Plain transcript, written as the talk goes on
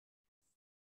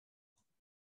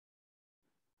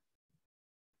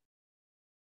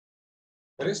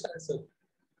Very sad, sir.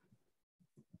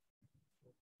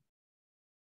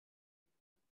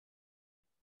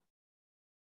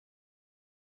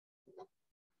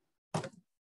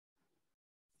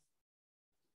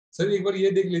 Sir एक बार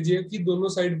ये देख लीजिए कि दोनों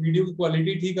साइड वीडियो की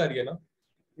क्वालिटी ठीक आ रही है ना?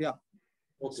 Yeah.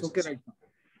 Okay, Okay, sir. right now.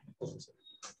 Okay, sir.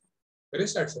 Very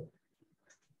start, sir.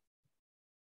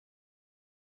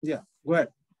 Yeah, go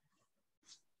ahead.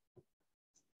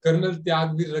 Colonel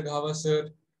त्यागवीर रघावा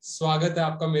sir, स्वागत है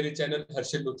आपका मेरे चैनल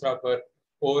हर्षित लुथरा पर।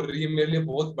 और ये मेरे लिए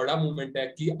बहुत बड़ा मूवमेंट है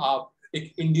कि आप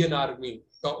एक इंडियन आर्मी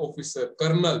का ऑफिसर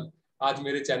कर्नल आज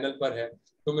मेरे चैनल पर है,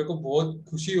 तो मेरे को बहुत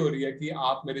खुशी हो रही है कि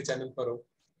आप मेरे चैनल पर हो।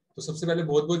 तो सबसे पहले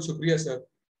बहुत बहुत शुक्रिया सर।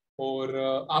 और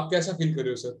आप कैसा फील कर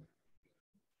रहे हो sir?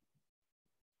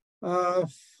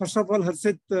 First of all,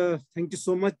 Harshit, thank you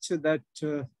so much that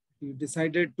you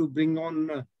decided to bring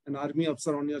on an army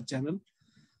officer on your channel.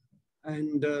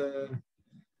 And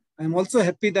I'm also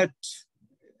happy that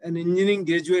an engineering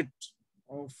graduate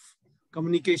of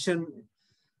communication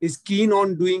is keen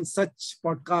on doing such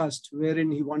podcast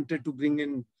wherein he wanted to bring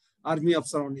in army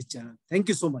officer on his channel. Thank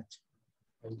you so much.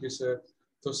 Thank you sir.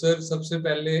 तो sir सबसे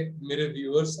पहले मेरे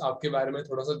viewers आपके बारे में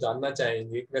थोड़ा सा जानना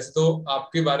चाहेंगे। वैसे तो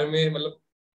आपके बारे में मतलब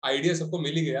आइडिया सबको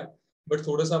मिल ही गया, बट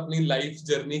थोड़ा सा अपनी लाइफ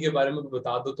जर्नी के बारे में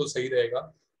बता दो तो सही रहेगा।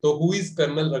 तो who is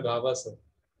colonel रघावा sir?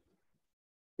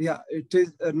 Yeah, it is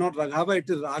not Raghava, it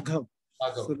is Raghav.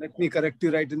 Raghav. So let me correct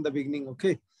you right in the beginning,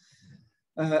 okay?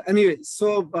 Anyway,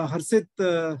 so Harshit,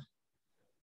 you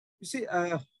see,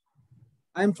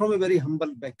 I'm from a very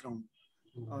humble background,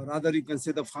 or rather you can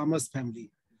say the farmer's family.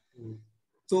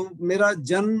 तो मेरा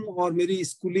जन्म और मेरी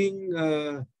schooling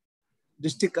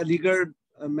district Aligarh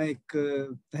में एक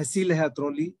तहसील है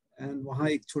Atrauli, and वहाँ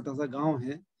एक छोटा सा गांव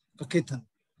है कखेथन.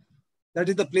 That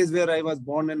is the place where I was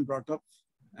born and brought up,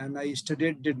 and I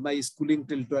studied, did my schooling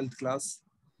till 12th class.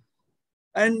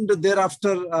 And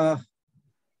thereafter,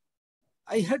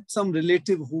 I had some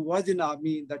relative who was in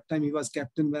army. That time he was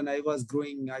captain. When I was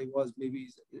growing, I was maybe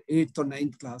 8th or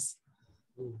 9th class.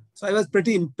 So I was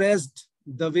pretty impressed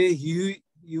the way he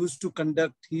used to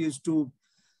conduct, he used to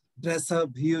dress up,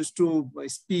 he used to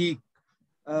speak.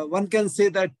 One can say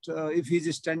that if he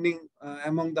is standing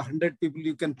among the 100 people,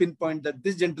 you can pinpoint that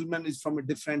this gentleman is from a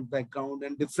different background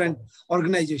and different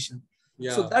organization.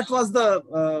 Yeah. So that was the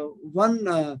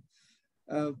one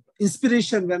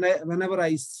inspiration whenever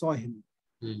I saw him.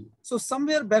 So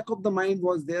somewhere back of the mind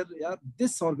was there, yeah,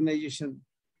 this organization,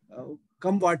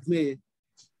 come what may,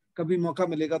 kabhi mauka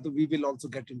milega, to we will also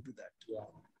get into that. Yeah.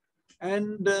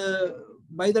 And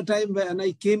by the time when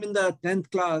I came in the 10th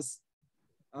class,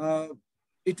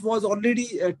 it was already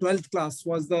 12th class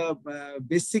was the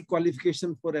basic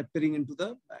qualification for appearing into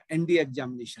the ND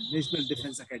examination, National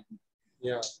Defense Academy.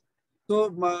 Yeah.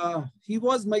 So he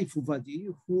was my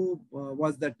Fufaji, who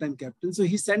was that time captain. So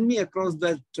he sent me across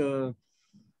that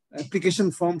application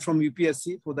form from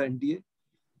UPSC for the NDA.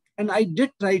 And I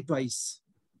did try twice.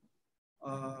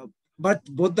 But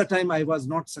both the time I was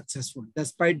not successful.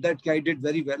 Despite that, I did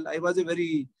very well. I was a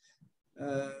very,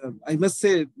 I must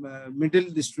say, middle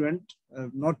student.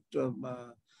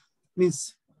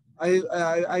 Means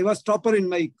I was topper in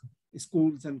my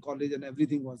schools and college and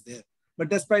everything was there. But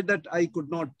despite that, I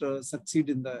could not succeed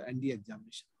in the ND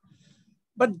examination.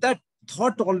 But that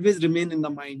thought always remained in the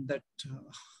mind that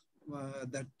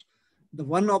that the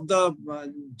one of the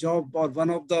job or one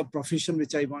of the profession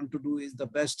which I want to do is the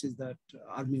best is that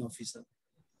army officer.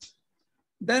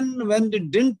 Then when it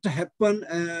didn't happen,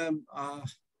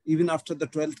 even after the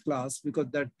 12th class, because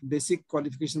that basic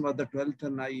qualification was the 12th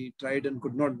and I tried and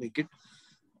could not make it,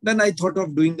 then I thought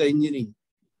of doing the engineering.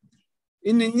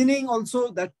 In engineering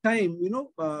also that time, you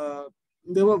know,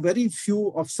 there were very few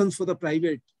options for the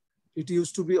private. It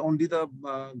used to be only the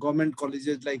government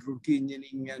colleges like Roorkee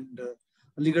Engineering and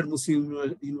Aligarh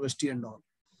Muslim University and all.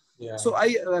 Yeah. So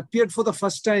I appeared for the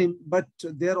first time, but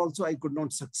there also I could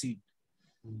not succeed.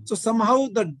 So somehow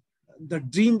the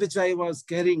dream which I was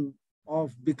carrying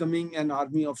of becoming an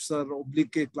army officer,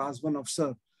 oblique a class 1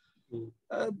 officer,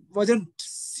 wasn't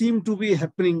seem to be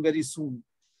happening very soon.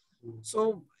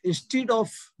 So instead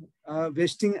of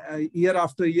wasting year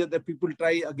after year, the people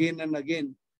try again and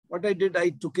again, what I did, I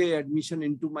took a admission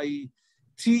into my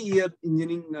 3-year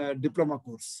engineering diploma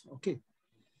course. Okay.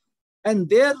 And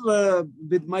there,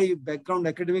 with my background,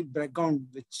 academic background,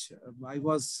 which I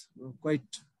was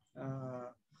quite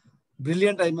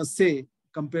brilliant, I must say,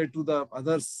 compared to the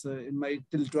others in my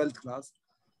till 12th class.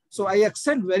 So I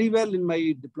excelled very well in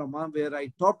my diploma, where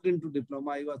I topped into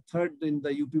diploma. I was 3rd in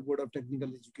the UP Board of Technical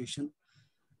Education.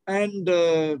 And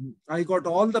I got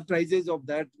all the prizes of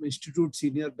that institute,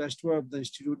 senior, best boy of the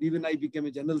institute. Even I became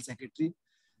a general secretary.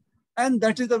 And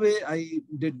that is the way I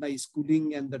did my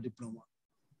schooling and the diploma.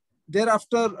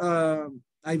 Thereafter,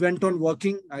 I went on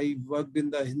working. I worked in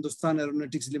the Hindustan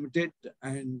Aeronautics Limited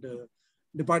and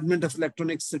Department of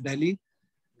Electronics, Delhi.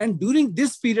 And during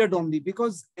this period only,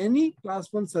 because any class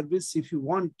 1 service, if you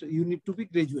want, you need to be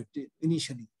graduated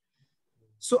initially.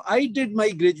 So I did my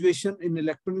graduation in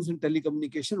electronics and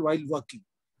telecommunication while working.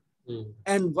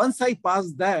 And once I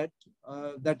passed that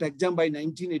exam by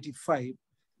 1985,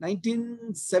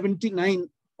 1979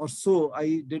 or so,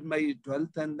 I did my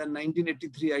 12th, and then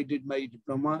 1983, I did my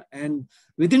diploma. And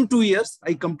within 2 years,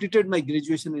 I completed my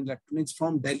graduation in electronics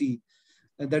from Delhi.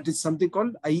 And that is something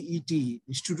called IET,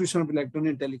 Institution of Electronic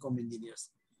and Telecom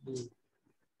Engineers.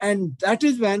 And that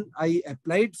is when I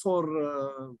applied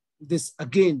for this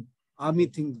again, army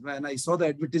thing, when I saw the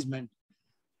advertisement.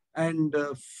 And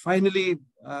finally,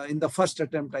 in the first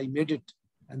attempt, I made it.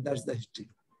 And that's the history.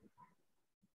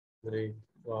 Great.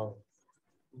 Wow.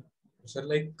 Sir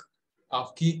like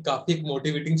आपकी काफी एक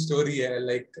motivating story है,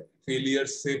 like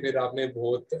failures से फिर आपने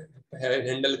बहुत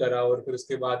handle करा और फिर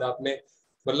उसके बाद आपने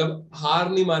मतलब हार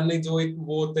नहीं मानने जो एक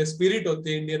वो होता है स्पिरिट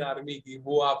होती है इंडियन आर्मी की,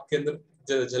 वो आपके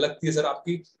अंदर झलकती है सर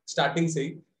आपकी स्टार्टिंग से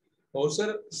ही। और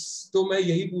सर तो मैं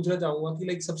यही पूछना चाहूंगा कि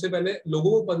लाइक सबसे पहले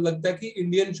लोगों को पता लगता है कि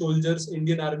इंडियन सोल्जर्स,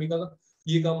 इंडियन आर्मी का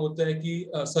ये काम होता है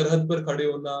कि सरहद पर खड़े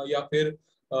होना या फिर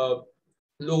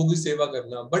लोगों की सेवा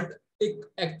करना, बट एक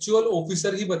एक्चुअल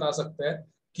ऑफिसर ही बता सकता है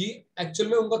कि एक्चुअल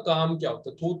में उनका काम क्या होता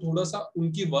है। तो थोड़ा सा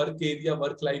उनकी वर्क एरिया,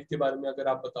 वर्क लाइफ के बारे में अगर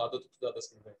आप बता दो तो ज्यादा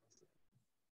सही रहेगा।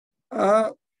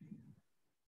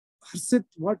 Harshit,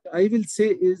 what I will say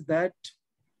is that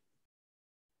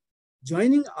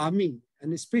joining army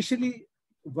and especially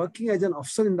working as an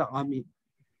officer in the army,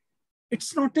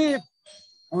 it's not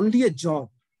only a job.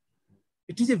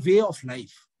 It is a way of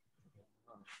life.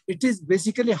 It is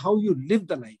basically how you live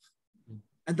the life.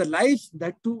 And the life,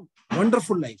 that too,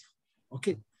 wonderful life.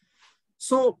 Okay.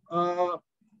 So,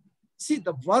 see,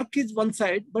 the work is one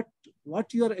side, but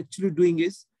what you are actually doing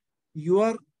is you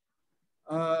are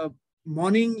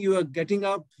morning, you are getting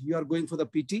up, you are going for the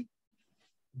PT.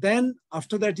 Then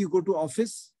after that, you go to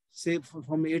office, say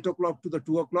from 8 o'clock to the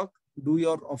 2 o'clock, do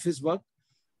your office work.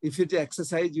 If it is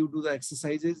exercise, you do the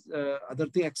exercises. Other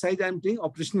thing, exercise, I am doing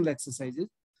operational exercises.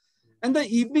 And the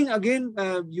evening again,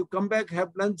 you come back, have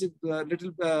lunch,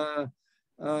 little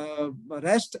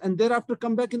rest, and thereafter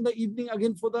come back in the evening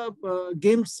again for the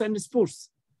games and sports.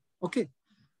 Okay.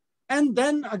 And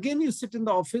then again, you sit in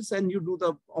the office and you do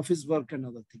the office work and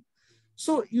other thing.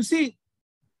 So you see,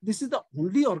 this is the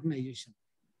only organization.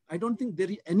 I don't think there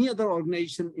is any other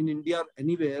organization in India or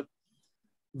anywhere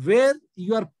where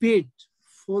you are paid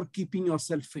for keeping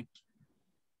yourself fit.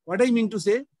 What I mean to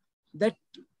say, that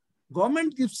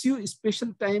government gives you a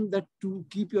special time that to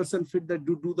keep yourself fit, that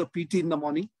you do the PT in the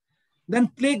morning, then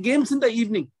play games in the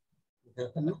evening.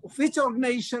 Which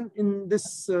organization in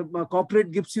this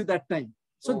corporate gives you that time?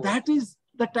 So that is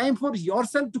the time for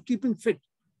yourself to keeping fit.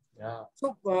 Yeah.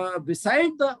 So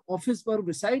beside the office work,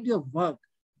 beside your work,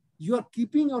 you are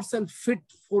keeping yourself fit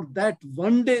for that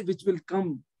one day which will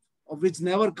come, or which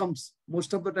never comes.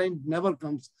 Most of the time never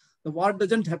comes. The war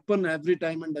doesn't happen every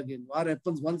time and again. War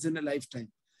happens once in a lifetime.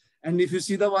 And if you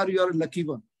see the war, you are a lucky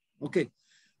one. Okay.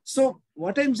 So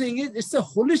what I'm saying is, it's a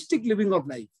holistic living of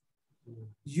life.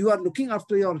 You are looking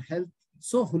after your health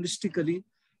so holistically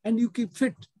and you keep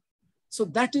fit. So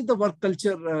that is the work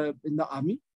culture in the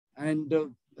army. And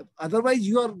otherwise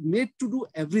you are made to do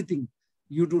everything.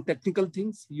 You do technical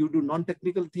things, you do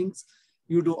non-technical things,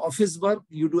 you do office work,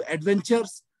 you do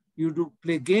adventures, you do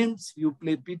play games, you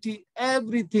play PT,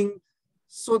 everything.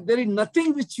 So there is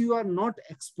nothing which you are not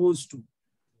exposed to.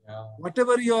 Yeah.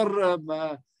 Whatever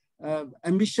your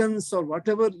ambitions or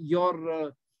whatever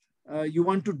your you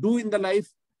want to do in the life,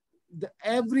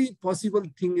 every possible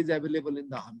thing is available in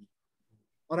the army.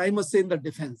 Or I must say in the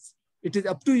defense. It is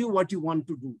up to you what you want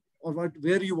to do or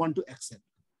where you want to excel.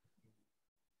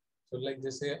 So like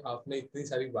जैसे आपने इतनी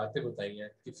सारी बातें बताई हैं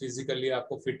कि physically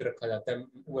आपको fit रखा जाता है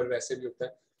और वैसे भी होता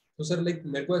है, तो सर लाइक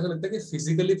मेरे को ऐसा लगता है कि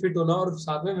फिजिकली फिट होना और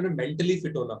साथ में मेंटली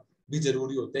फिट होना भी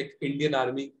जरूरी होता है एक इंडियन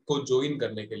आर्मी को ज्वाइन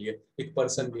करने के लिए, एक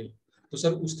पर्सन के लिए। तो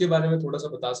सर उसके बारे में थोड़ा सा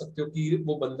बता सकते हो कि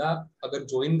वो बंदा अगर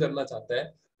ज्वाइन करना चाहता है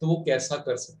तो वो कैसा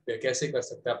कर सकते हैं, कैसे कर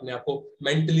सकते हैं अपने आप को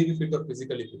मेंटली भी फिट और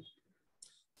physically fit?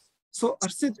 So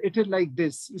Harshit, it is like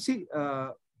this. You see,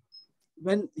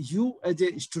 when you as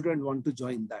a student want to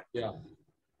join that,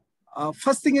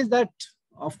 first thing is that,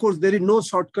 of course, there is no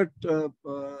shortcut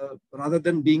rather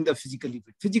than being the physically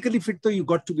fit. Physically fit, so you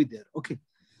got to be there. Okay.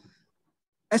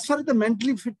 As far as the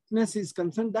mentally fitness is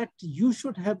concerned, that you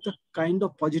should have the kind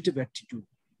of positive attitude,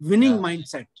 winning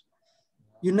mindset.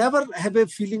 You never have a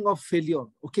feeling of failure.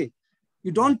 Okay.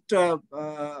 You don't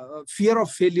fear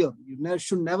of failure. You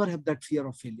should never have that fear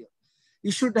of failure.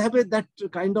 You should have that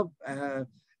kind of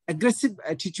aggressive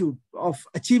attitude of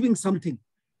achieving something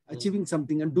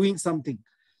and doing something.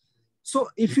 So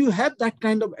if you have that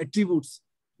kind of attributes,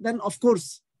 then of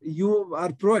course you are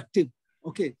proactive.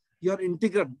 Okay, you are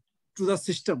integral to the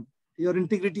system. Your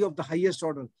integrity of the highest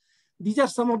order. These are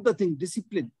some of the things.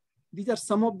 Discipline. These are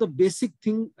some of the basic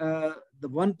things. The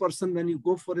one person, when you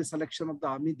go for a selection of the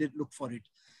army, they look for it.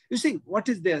 You see, what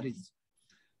is there is.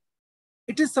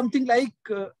 It is something like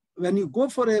when you go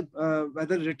for a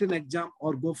whether written exam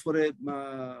or go for a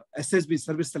SSB,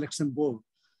 Service Selection Board,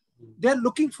 they are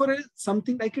looking for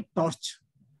something like a torch.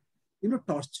 You know,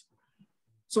 torch.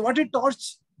 So what a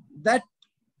torch? That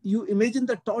you imagine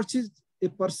the torch is a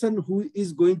person who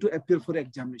is going to appear for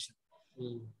examination.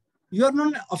 You are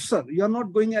not an officer. You are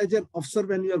not going as an officer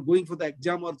when you are going for the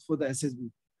exam or for the SSB.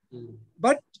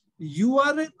 But you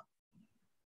are a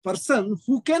person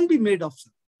who can be made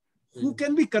officer, who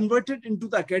can be converted into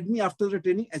the academy after the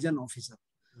training as an officer.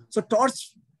 So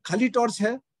torch, खाली torch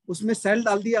है, उसमें cell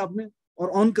डाल दिया आपने और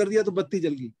on कर दिया तो बत्ती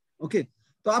जल गई. Okay,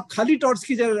 तो आप खाली टॉर्च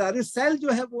की जगह आ रहे हैं, सेल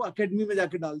जो है वो एकेडमी में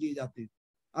जाके डाल दिए जाते हैं,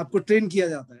 आपको ट्रेन किया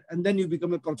जाता है, and then you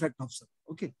become a perfect officer.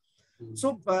 Okay.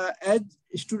 So as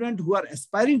students who are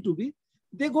aspiring to be,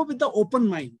 they go with the open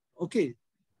mind. Okay,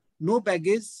 no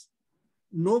baggage,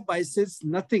 no biases,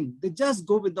 nothing. They just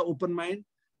go with the open mind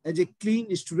as a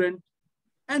clean student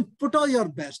and put all your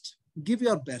best, give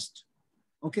your best.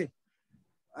 Okay,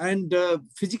 and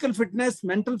physical fitness,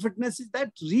 mental fitness is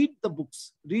that read the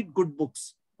books, read good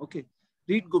books. Okay,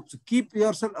 read books. Keep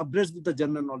yourself abreast with the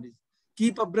general knowledge.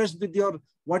 Keep abreast with your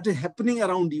what is happening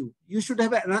around you. You should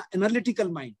have an analytical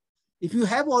mind. If you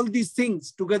have all these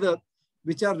things together,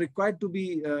 which are required to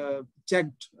be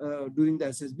checked during the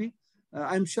SSB,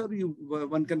 I'm sure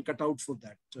one can cut out for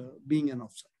that, being an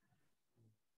officer.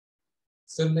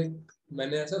 Sir, like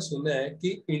मैंने ऐसा सुना है कि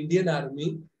Indian army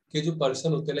के जो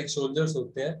person होते हैं, like soldiers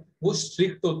होते हैं, वो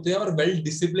स्ट्रिक्ट होते हैं और वेल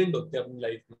डिसिप्लिन्ड होते हैं अपनी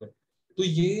लाइफ में. तो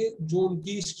ये जो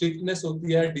उनकी स्ट्रिक्टनेस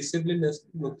होती है, डिसिप्लिननेस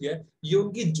होती है, ये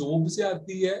उनकी जॉब से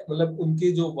आती है, मतलब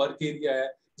उनके जो वर्क एरिया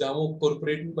है जहाँ वो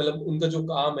कॉर्पोरेट, मतलब उनका जो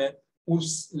काम है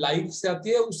उस लाइफ से आती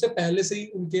है, उससे पहले से ही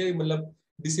उनके मतलब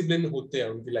डिसिप्लिन होते हैं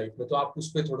उनकी लाइफ में. तो आप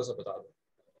उस पर थोड़ा सा बता दो.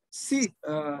 सी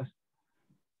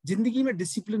जिंदगी में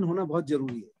डिसिप्लिन होना बहुत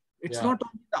जरूरी है. It's not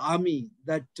only the army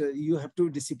that you have to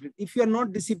be disciplined. If you are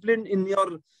not disciplined in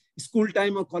your school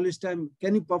time or college time,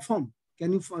 can you perform?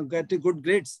 Can you get a good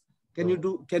grades? Can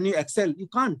you excel? You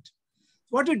can't.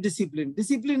 What is discipline?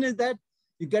 Discipline is that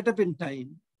you get up in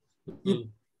time, you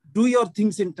do your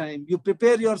things in time, you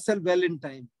prepare yourself well in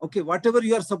time. Okay, whatever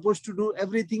you are supposed to do,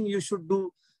 everything you should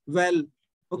do well.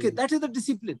 Okay, that is the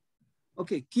discipline.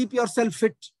 Okay, keep yourself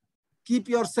fit, keep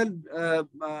yourself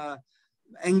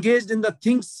engaged in the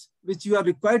things which you are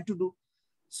required to do.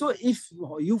 So if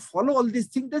you follow all these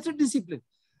things, that's a discipline.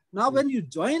 Now, when you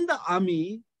join the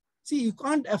army, see, you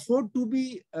can't afford to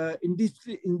be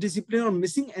indisciplined or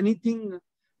missing anything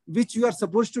which you are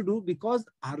supposed to do, because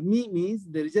army means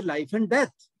there is a life and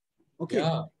death. Okay.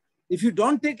 Yeah. If you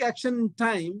don't take action in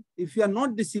time, if you are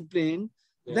not disciplined,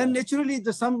 then naturally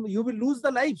you will lose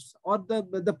the lives, or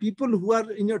the people who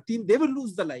are in your team, they will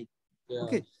lose the life. Yeah.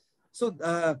 Okay.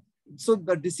 So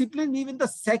the discipline, even the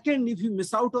second, if you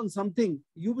miss out on something,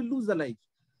 you will lose the life.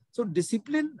 So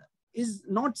discipline is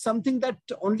not something that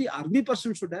only army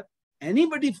person should have.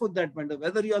 Anybody for that matter,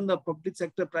 whether you're in the public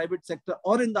sector, private sector,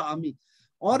 or in the army,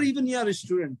 or even you are a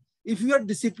student, if you are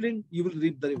disciplined, you will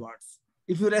reap the rewards.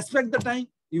 If you respect the time,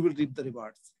 you will reap the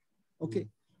rewards. Okay.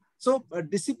 So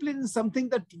discipline is something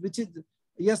that, which is,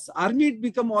 yes, army it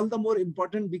become all the more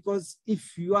important, because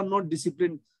if you are not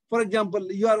disciplined, for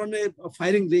example, you are on a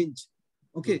firing range,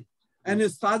 okay, and your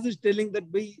Ustad is telling that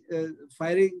by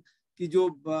firing की जो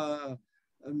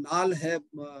नाल है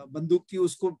बंदूक की,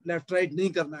 उसको left right नहीं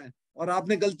करना है, और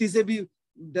आपने गलती से भी,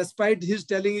 despite his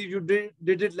telling you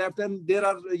did it left, and there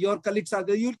are your colleagues are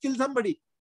there, you will kill somebody.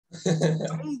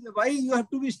 Why you have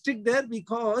to be strict there?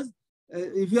 Because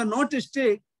if you are not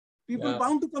strict, people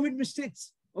bound to commit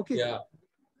mistakes. Okay. Yeah.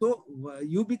 So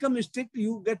you become strict,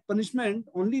 you get punishment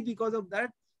only because of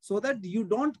that, so that you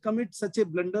don't commit such a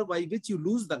blunder by which you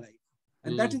lose the life.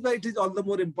 And that is why it is all the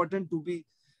more important to be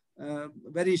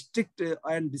very strict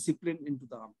and disciplined into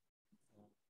the army.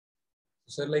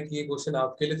 Sir, like ये question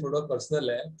आपके लिए थोड़ा personal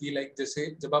है कि like जैसे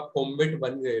जब आप combat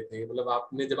बन गए थे, मतलब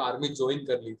आपने जब आर्मी ज्वाइन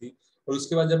कर ली थी, और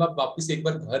उसके बाद जब आप वापस एक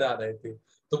बार घर आ रहे थे,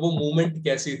 तो वो मूवमेंट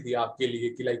कैसी थी आपके लिए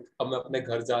कि लाइक अब मैं अपने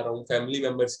घर जा रहा हूँ, फैमिली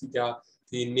मेंबर्स की क्या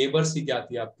थी, नेबर्स की क्या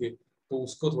थी आपके, तो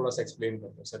उसको थोड़ा सा एक्सप्लेन कर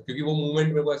दो सर, क्योंकि वो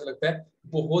मूवमेंट मेरे को ऐसा लगता है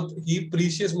बहुत ही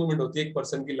प्रीशियस मूवमेंट होती है एक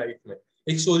पर्सन की लाइफ में.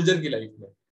 एक सोल्जर की लाइफ में?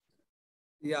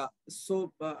 Yeah,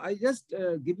 so I just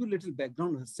give you a little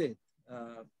background, Harshit.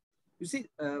 You see,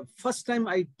 first time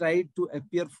I tried to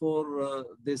appear for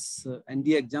this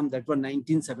NDA exam, that was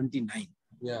 1979.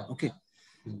 Yeah. Okay.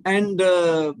 And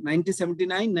 1979,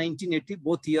 1980,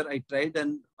 both year I tried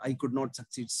and I could not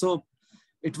succeed. So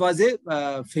it was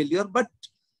a failure, but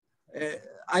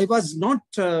I was not,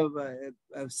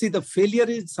 see, the failure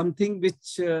is something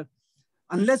which,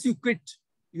 unless you quit,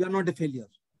 you are not a failure.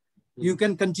 You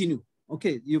can continue.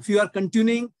 Okay. If you are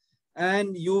continuing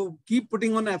and you keep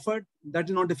putting on effort, that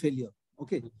is not a failure.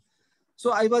 Okay.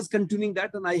 So I was continuing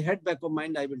that and I had back of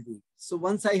mind, I will do it. So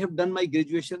once I have done my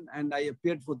graduation and I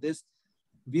appeared for this,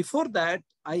 before that,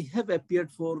 I have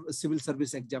appeared for a civil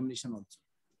service examination also.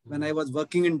 When I was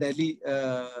working in Delhi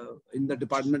in the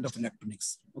Department of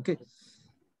Electronics. Okay.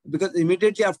 Because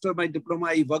immediately after my diploma,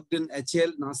 I worked in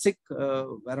HAL Nasik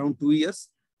around 2 years,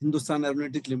 Hindustan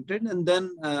Aeronautic Limited. And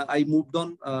then I moved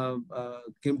on,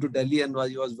 came to Delhi and I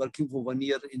was working for 1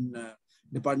 year in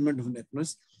Department of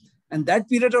Electronics. And that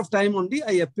period of time only,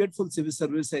 I appeared for civil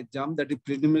service exam, that is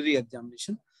preliminary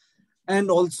examination. And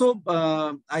also,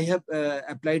 I have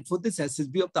applied for this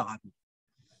SSB of the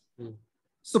Army.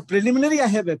 So preliminary, I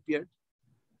have appeared.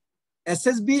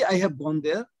 SSB, I have gone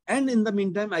there. And in the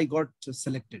meantime, I got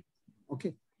selected.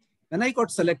 Okay. When I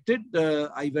got selected,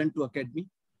 I went to academy.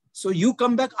 So you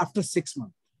come back after 6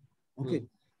 months. Okay.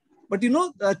 But you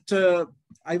know that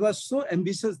I was so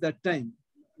ambitious that time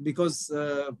because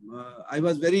I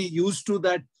was very used to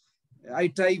that. I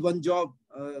try one job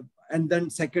and then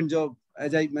second job,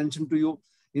 as I mentioned to you,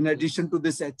 in addition to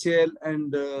this HAL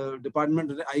and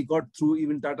department, I got through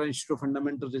even Tata Institute of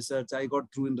Fundamental Research. I got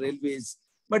through in railways,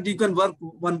 but you can work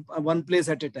one place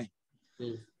at a time.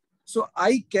 So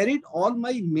I carried all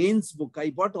my mains book. I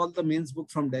bought all the mains book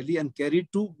from Delhi and carried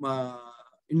to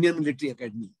Indian Military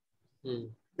Academy.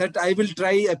 That I will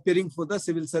try appearing for the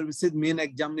civil services main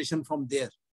examination from there.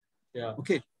 Yeah.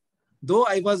 Okay. Though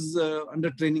I was under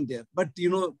training there, but you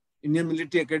know, Indian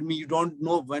Military Academy, you don't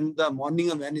know when the morning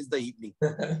and when is the evening.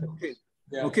 Okay.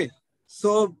 Yeah. Okay.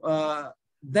 So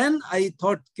then I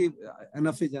thought, okay,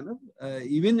 enough is enough.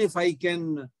 Even if I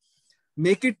can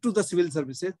make it to the civil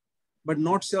services, but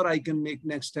not sure I can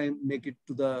next time make it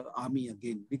to the army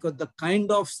again, because the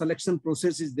kind of selection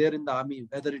process is there in the army,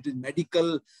 whether it is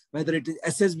medical, whether it is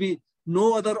SSB,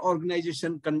 no other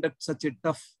organization conducts such a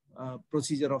tough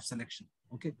procedure of selection.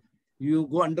 Okay. You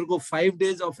undergo 5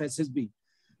 days of SSB,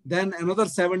 then another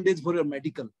 7 days for your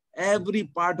medical. Every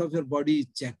part of your body is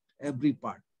checked, every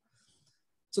part.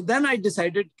 So then I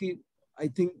decided, I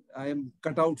think I am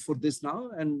cut out for this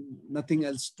now and nothing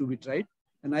else to be tried.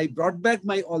 And I brought back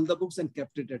all the books and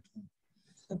kept it at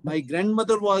home. My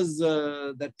grandmother was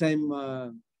that time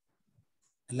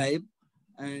alive.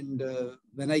 And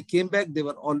when I came back, they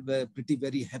were all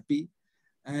very happy.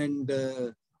 And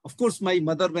of course, my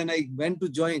mother, when I went to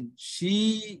join,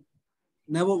 she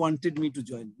never wanted me to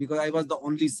join because I was the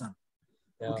only son.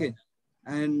 Yeah. Okay.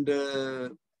 And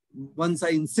once I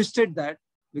insisted that,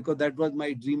 because that was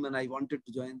my dream and I wanted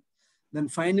to join, then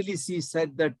finally she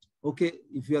said that, okay,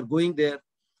 if you are going there,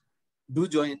 do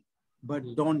join, but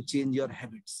don't change your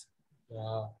habits.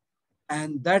 Yeah.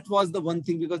 And that was the one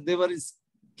thing, because they were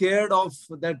scared of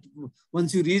that.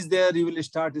 Once you reach there, you will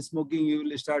start smoking, you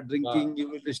will start drinking, you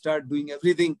will start doing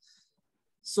everything.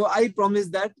 So I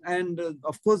promised that. And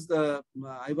of course,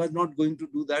 I was not going to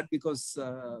do that because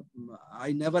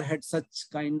I never had such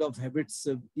kind of habits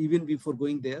even before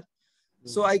going there.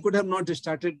 So I could have not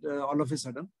started all of a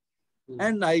sudden.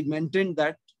 And I maintained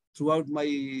that throughout my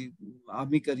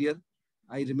army career.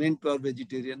 I remained pure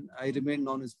vegetarian. I remained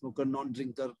non-smoker,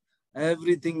 non-drinker.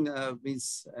 Everything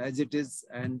is as it is.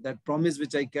 And that promise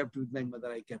which I kept with my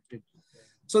mother, I kept it.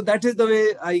 So that is the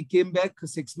way I came back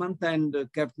 6 months and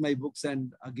kept my books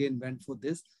and again went for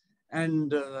this.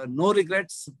 And no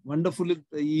regrets. Wonderful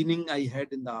evening I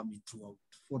had in the army throughout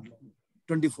for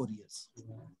 24 years.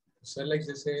 Sir, like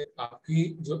जैसे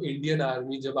आपकी जो Indian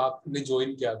army जब आपने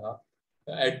join किया था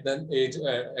at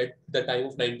the time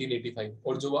of 1985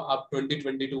 और जो आप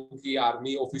 2022 की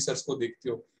आर्मी ऑफिसर्स को देखते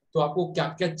हो, तो आपको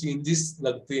क्या-क्या चेंजेस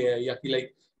लगते हैं, या कि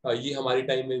लाइक ये हमारे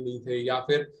टाइम में नहीं थे, या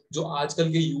फिर जो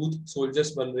आजकल के यूथ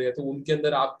सोल्जर्स बन रहे हैं तो उनके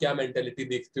अंदर आप क्या मेंटालिटी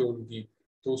देखते हो उनकी,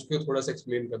 तो उसको थोड़ा सा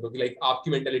एक्सप्लेन कर दो कि लाइक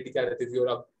आपकी मेंटालिटी क्या रहती थी और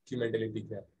आपकी मेंटालिटी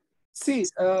क्या है. See,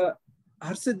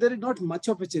 Harshit, there is not much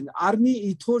of a change. Army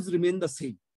ethos remain the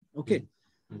same. Okay.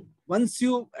 Once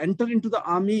you enter into the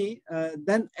army,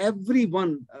 then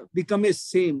everyone become a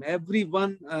same.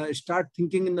 Everyone start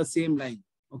thinking in the same line.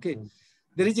 Okay.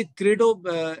 There is a credo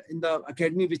in the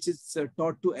academy which is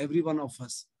taught to every one of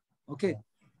us. Okay.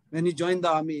 when you join the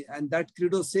army. And that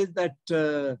credo says that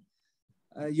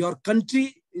your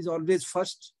country is always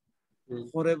first,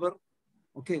 forever.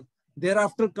 Okay.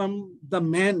 Thereafter come the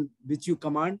man which you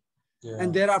command.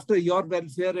 And thereafter your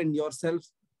welfare and yourself.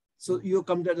 So you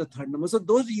come to the third number. So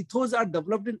those ethos are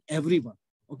developed in everyone.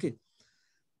 Okay.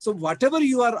 So whatever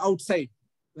you are outside,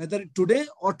 whether today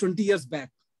or 20 years back,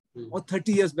 or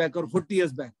 30 years back, or 40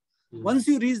 years back, once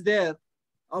you reach there,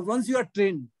 or once you are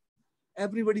trained,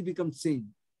 everybody becomes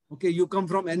same. Okay. You come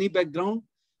from any background,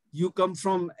 you come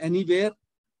from anywhere,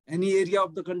 any area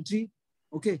of the country.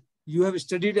 Okay. You have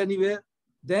studied anywhere,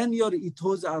 then your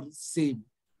ethos are same.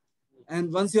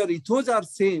 And once your ethos are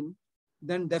same,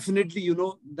 then definitely you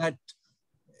know that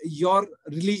your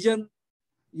religion,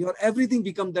 your everything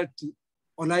become that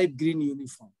olive green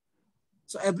uniform.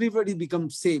 So everybody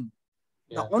becomes same.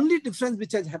 The only difference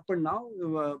which has happened now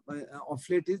of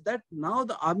late is that now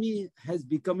the army has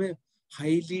become a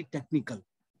highly technical.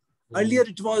 Earlier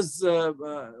it was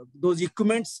those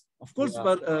equipments, of course,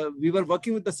 we were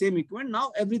working with the same equipment.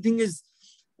 Now everything is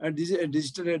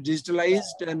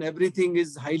digitalized and everything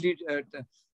is highly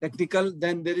technical.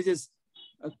 Then there is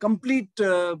a complete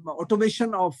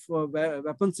automation of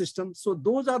weapon systems. So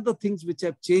those are the things which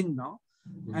have changed now.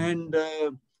 And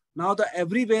now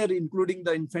everywhere, including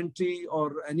the infantry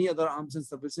or any other arms and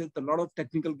services, a lot of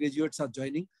technical graduates are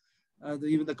joining,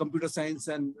 even the computer science.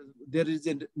 And there is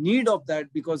a need of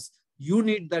that, because you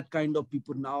need that kind of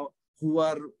people now who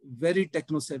are very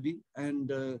techno-savvy,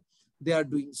 and they are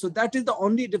doing. So that is the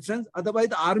only difference. Otherwise,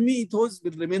 the army ethos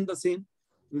will remain the same.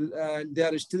 They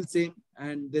are still same,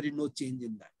 and there is no change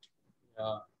in that.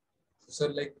 Yeah. So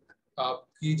like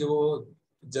आपकी जो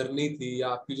journey थी, या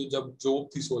आपकी जो जब job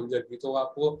थी soldier की, तो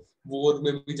आपको वॉर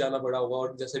में भी जाना पड़ा होगा,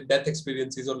 और जैसे डेथ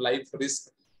एक्सपीरियंसेस और लाइफ रिस्क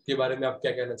के बारे में आप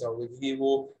क्या कहना चाहोगे, कि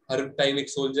वो हर टाइम एक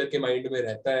सोल्जर के माइंड में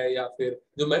रहता है, या फिर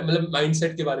जो मतलब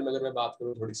माइंडसेट के बारे में अगर मैं बात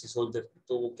करूं थोड़ी सी सोल्जर की,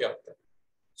 तो वो क्या होता है?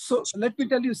 So let me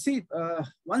tell you, see,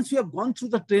 once you have gone through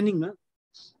the training,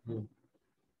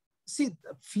 see,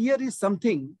 fear is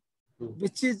something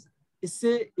which is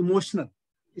emotional.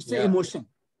 It's an emotion.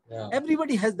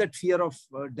 Everybody has that fear of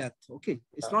death. Okay.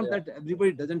 It's not that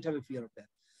everybody doesn't have a fear of death.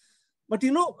 But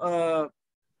you know,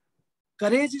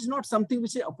 courage is not something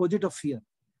which is opposite of fear.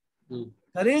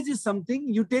 Courage is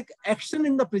something you take action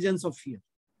in the presence of fear.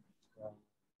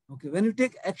 Okay. When you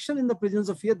take action in the presence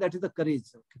of fear, that is the courage.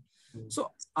 Okay.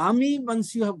 So army,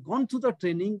 once you have gone through the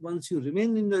training, once you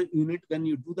remain in the unit, when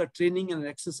you do the training and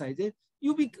exercises,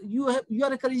 you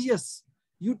are a courageous.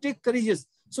 You take courageous.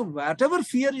 So whatever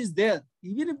fear is there,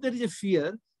 even if there is a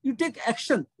fear, you take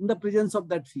action in the presence of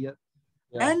that fear.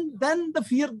 And then the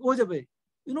fear goes away.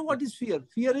 You know what is fear?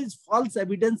 Fear is false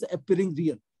evidence appearing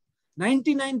real.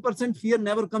 99% fear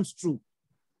never comes true.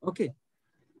 Okay.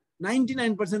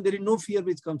 99% there is no fear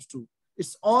which comes true.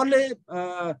 It's all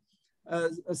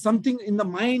something in the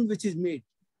mind which is made.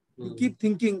 You keep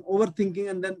thinking, overthinking,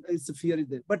 and then it's the fear is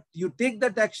there. But you take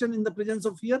that action in the presence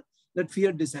of fear, that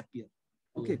fear disappears.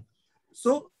 Okay.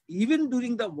 So even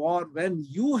during the war, when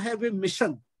you have a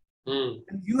mission, and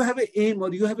you have an aim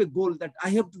or you have a goal that I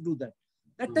have to do that,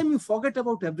 that time you forget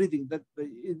about everything. That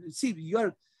see,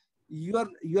 you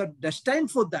are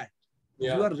destined for that.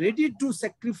 You are ready to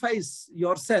sacrifice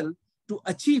yourself to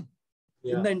achieve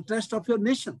in the interest of your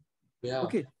nation.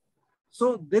 Okay.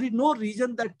 So there is no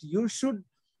reason that you should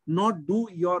not do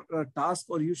your task,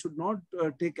 or you should not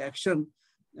take action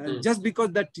just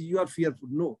because that you are fearful.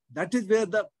 No, that is where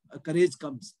the courage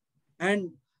comes.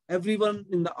 And everyone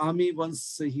in the army,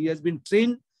 once he has been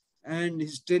trained and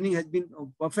his training has been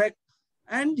perfect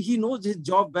and he knows his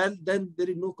job well, then there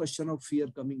is no question of fear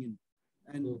coming in.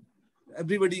 And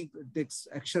everybody takes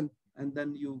action, and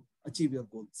then you achieve your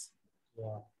goals.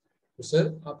 तो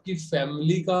sir, आपकी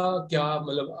family का क्या,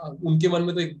 मतलब उनके मन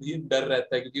में तो एक डर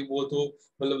रहता है, क्योंकि वो तो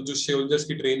मतलब जो सोल्जर्स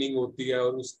की ट्रेनिंग होती है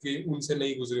और उनसे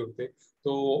नहीं गुजरे होते,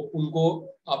 तो उनको,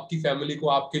 आपकी फैमिली को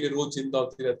आपके लिए रोज चिंता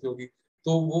होती रहती होगी,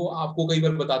 तो वो आपको कई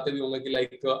बार बताते भी होंगे कि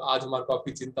लाइक आज हमारे को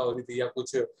आपकी चिंता हो रही थी, या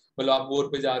कुछ मतलब आप वॉर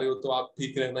पे जा रहे हो तो आप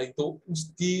ठीक रहना ही, तो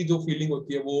उसकी जो फीलिंग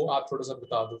होती है वो आप थोड़ा सा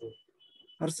बता दो। तो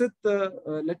Harshit,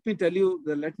 let me tell you,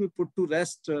 let me put to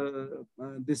rest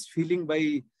this feeling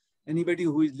by anybody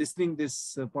who is listening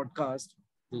this podcast.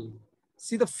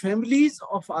 See, the families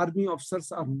of army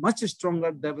officers are much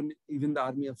stronger than even the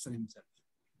army officer himself.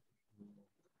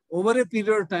 Over a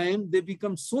period of time, they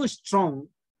become so strong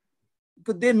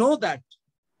because they know that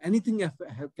anything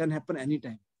can happen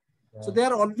anytime. So they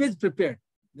are always prepared.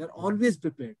 They are always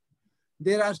prepared.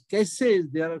 There are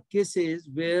cases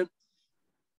where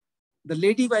the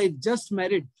lady wife just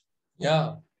married,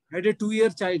 had a 2-year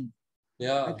child,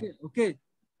 okay,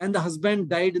 and the husband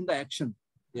died in the action.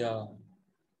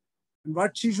 And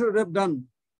what she should have done,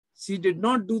 she did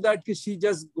not do that. She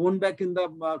just gone back in the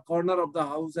corner of the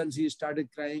house and she started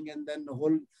crying, and then the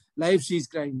whole life she's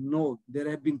crying. No, there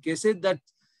have been cases that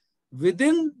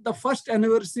within the first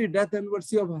anniversary, death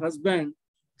anniversary of her husband,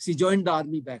 she joined the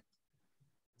army back.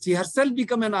 She herself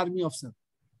became an army officer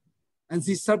and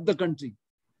she served the country.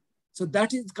 So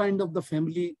that is kind of the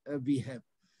family we have.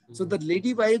 So the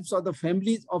lady wives or the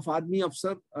families of army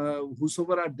officer,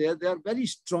 whosoever are there, they are very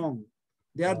strong.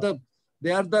 They are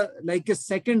the like a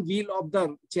second wheel of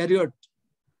the chariot.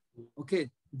 Okay,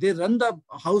 they run the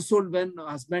household when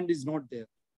husband is not there.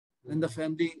 When the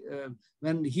family,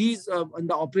 when he's in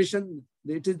the operation,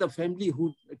 it is the family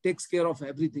who takes care of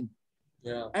everything.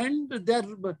 Yeah. And they're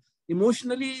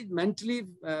emotionally, mentally,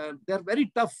 they're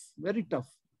very tough, very tough.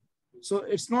 So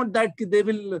it's not that they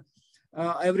will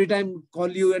every time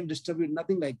call you and disturb you.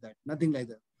 Nothing like that. Nothing like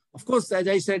that. Of course, as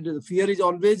I said, fear is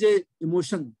always a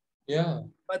emotion. Yeah.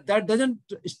 But that doesn't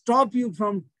stop you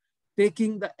from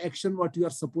taking the action what you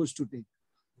are supposed to take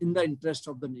in the interest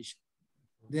of the nation.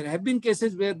 There have been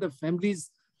cases where the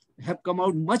families have come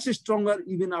out much stronger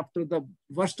even after the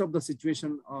worst of the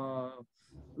situation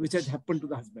which has happened to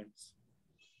the husbands.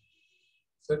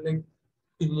 So like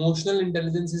emotional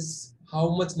intelligence is how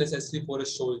much necessary for a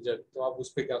soldier? तो आप उस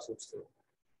पे क्या सोचते हो?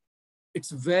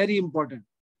 It's very important.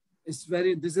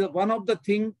 This is one of the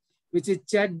things which is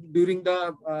checked during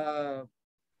the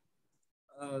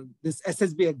this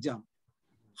SSB exam.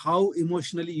 How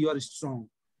emotionally you are strong.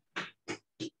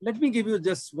 Let me give you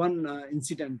just one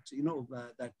incident.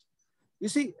 That you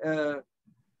see,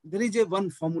 there is one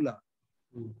formula.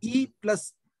 E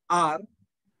plus R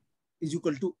is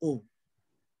equal to O.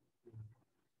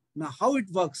 Now, how it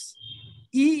works?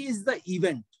 E is the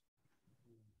event,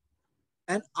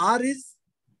 and R is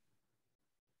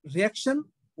reaction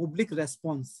oblique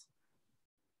response,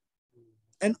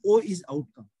 and O is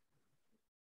outcome.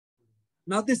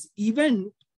 Now, this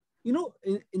event, in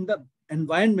the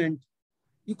environment,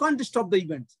 you can't stop the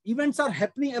events. Events are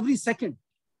happening every second.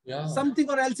 Yeah. Something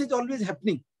or else is always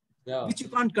happening, which you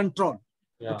can't control.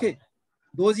 Yeah. Okay.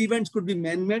 Those events could be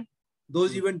man-made.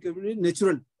 Those events could be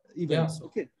natural events. Yeah.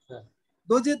 Okay. Yeah.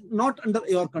 Those are not under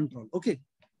your control. Okay.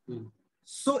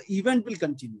 So event will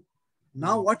continue.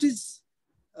 Now, what is,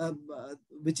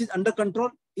 which is under control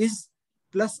is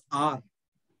plus R.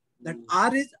 That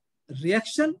R is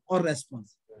reaction or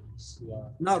response. Yeah.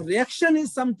 Now, reaction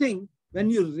is something when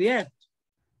you react,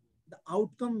 the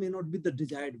outcome may not be the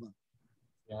desired one.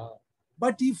 Yeah.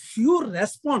 But if you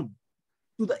respond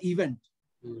to the event,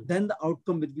 then the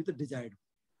outcome will be the desired one.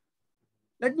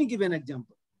 Let me give an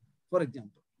example. For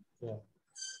example,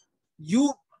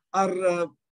 you are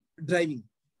driving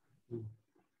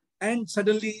and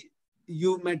suddenly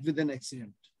you met with an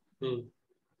accident.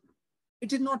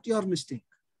 It is not your mistake.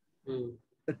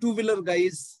 The two-wheeler guy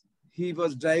he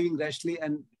was driving rashly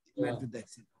and met with the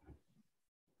accident.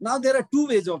 Now there are two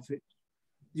ways of it.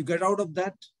 You get out of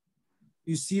that.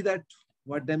 You see that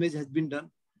what damage has been done.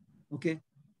 Okay.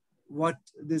 What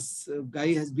this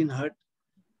guy has been hurt.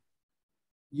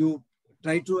 You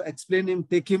try to explain him,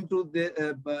 take him to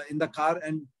the in the car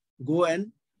and go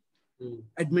and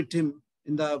admit him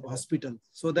in the hospital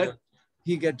so that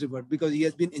he get revert because he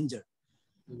has been injured.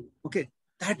 Okay.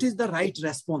 That is the right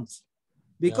response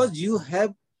because you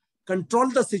have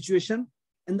controlled the situation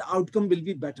and the outcome will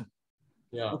be better.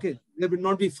 Yeah. Okay. There will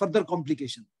not be further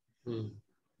complication.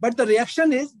 But the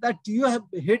reaction is that you have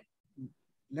hit,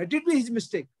 let it be his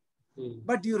mistake,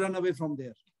 but you run away from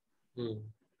there.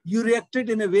 You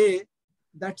reacted in a way,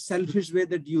 that selfish way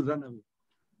that you run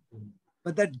away.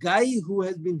 But that guy who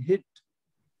has been hit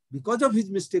because of his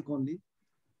mistake only,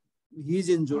 he is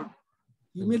injured,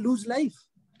 he may lose life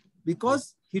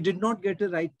because he did not get a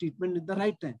right treatment at the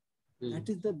right time. That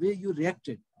is the way you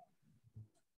reacted.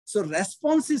 So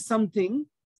response is something,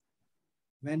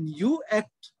 when you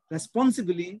act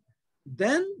responsibly,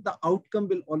 then the outcome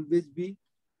will always be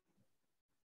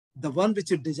the one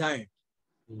which is desired.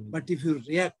 But if you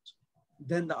react,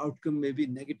 then the outcome may be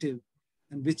negative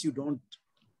and which you don't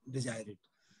desire it.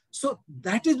 So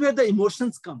that is where the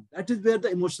emotions come. That is where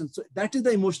the emotions, so that is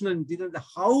the emotional intelligence,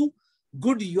 how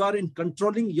good you are in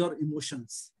controlling your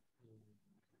emotions.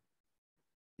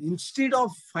 Instead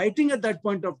of fighting at that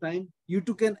point of time, you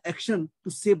took an action to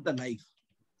save the life.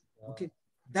 Okay.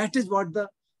 That is what the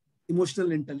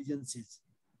emotional intelligence is.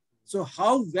 So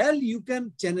how well you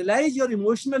can channelize your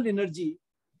emotional energy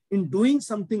in doing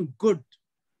something good,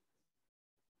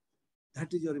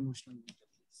 that is your emotional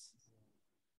intelligence.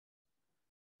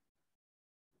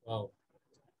 Wow.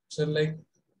 So like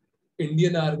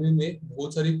Indian army में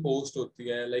बहुत सारी post होती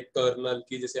है, like colonel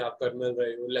की, जैसे आप colonel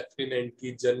रहे हो, लेफ्टिनेंट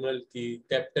की, जनरल की,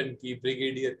 कैप्टन की,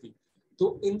 ब्रिगेडियर की।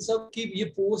 तो इन सब की ये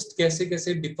पोस्ट कैसे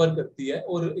कैसे डिफर करती है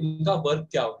और इनका वर्क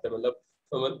क्या होता है?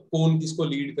 मतलब कौन किसको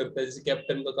लीड करता है? जैसे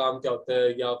कैप्टन का काम क्या होता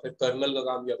है या फिर कर्नल का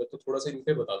काम क्या होता है? तो थोड़ा सा इन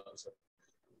पे बता दो sir.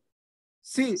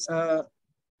 See,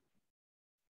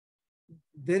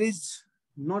 there is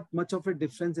not much of a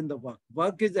difference in the work.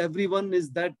 Work is everyone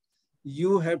is that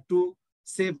you have to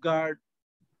safeguard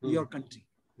your country.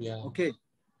 Yeah. Okay.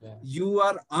 Yeah. You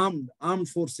are armed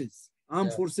forces.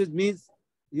 Armed Yeah. forces means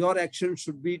your action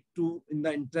should be to in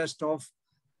the interest of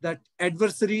that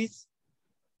adversaries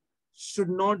should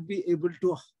not be able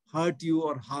to hurt you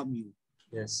or harm you.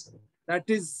 Yes. That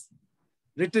is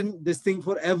written this thing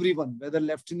for everyone, whether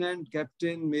lieutenant,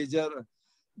 captain, major.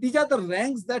 These are the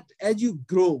ranks that as you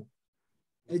grow,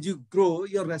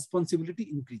 your responsibility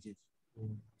increases.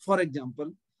 For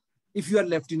example, if you are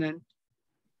lieutenant,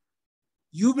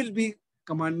 you will be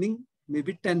commanding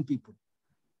maybe 10 people.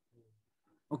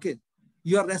 Okay.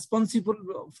 You are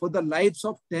responsible for the lives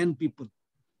of 10 people.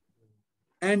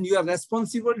 And you are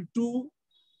responsible to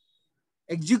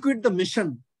execute the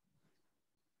mission,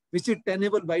 which is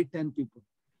tenable by 10 people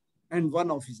and one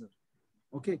officer.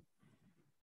 Okay.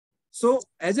 So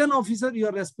as an officer, you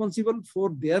are responsible for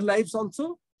their lives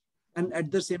also, and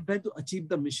at the same time to achieve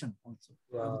the mission also,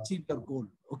 achieve the goal.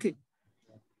 Okay.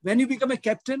 When you become a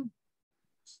captain,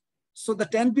 so the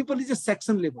 10 people is a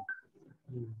section level.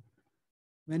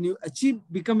 When you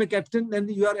become a captain, then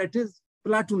you are at his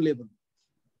platoon level.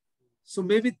 So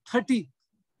maybe 30,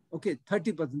 okay,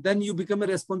 30%. Then you become a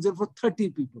responsible for 30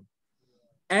 people.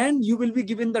 And you will be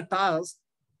given the task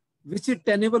which is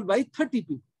tenable by 30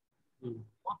 people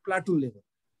or platoon level.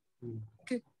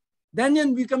 Okay. Then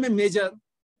you become a major,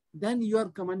 then you are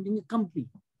commanding a company.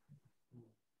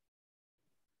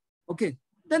 Okay.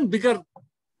 Then bigger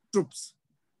troops.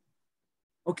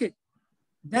 Okay.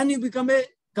 Then you become a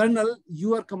colonel,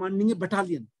 you are commanding a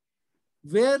battalion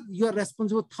where you are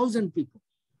responsible for 1,000 people.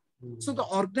 So the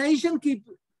organization keep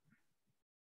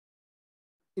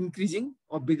increasing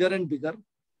or bigger and bigger.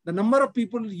 The number of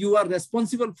people you are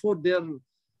responsible for their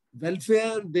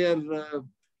welfare, their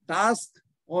task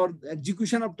or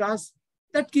execution of tasks,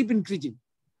 that keep increasing.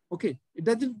 Okay. It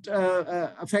doesn't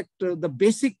affect the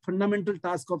basic fundamental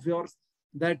task of yours,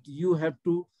 that you have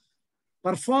to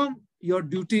perform your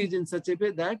duties in such a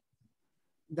way that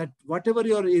whatever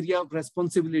your area of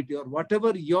responsibility or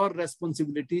whatever your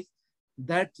responsibilities,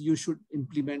 that you should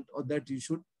implement or that you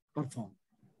should perform.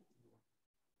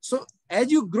 So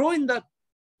as you grow in the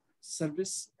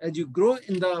service, as you grow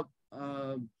in the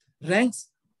ranks,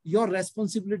 your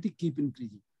responsibility keep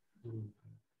increasing.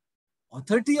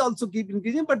 Authority also keep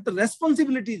increasing, but the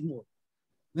responsibility is more.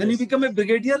 When you become a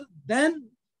brigadier, then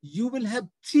you will have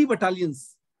 3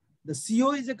 battalions. The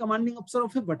CO is a commanding officer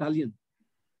of a battalion.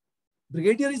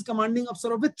 Brigadier is commanding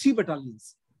officer of a 3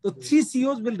 battalions. So 3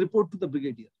 COs will report to the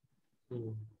brigadier.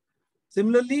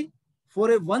 Similarly,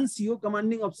 for a 1 CO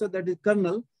commanding officer, that is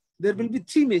colonel, there will be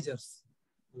 3 majors.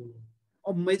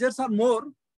 Or majors are more,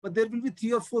 but there will be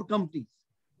 3 or 4 companies.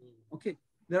 Okay,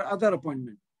 there are other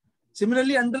appointments.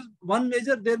 Similarly, under 1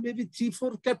 major, there may be 3,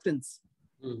 4 captains.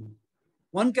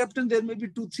 1 captain, there may be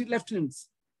 2, 3 lieutenants.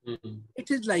 It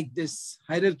is like this,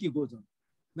 hierarchy goes on.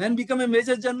 When become a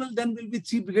major general, then will be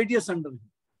 3 brigadiers under him,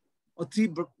 or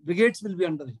 3 brigades will be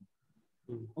under him.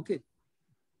 Okay.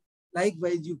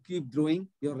 Likewise, you keep growing,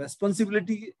 your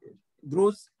responsibility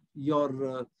grows,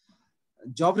 your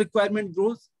job requirement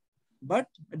grows, but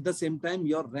at the same time,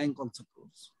 your rank also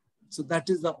grows. So that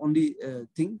is the only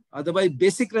thing. Otherwise,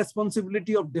 basic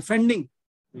responsibility of defending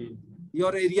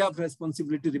your area of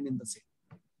responsibility remain the same.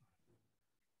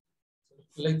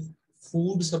 Like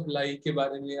food supply के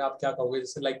बारे में आप क्या कहोगे?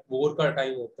 जैसे like war का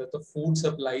time होता है तो फूड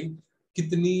सप्लाई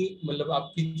कितनी मतलब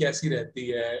आपकी कैसी रहती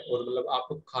है, और मतलब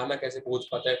आपको खाना कैसे पहुंच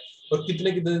पाता है, और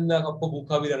कितने कितने दिन तक आपको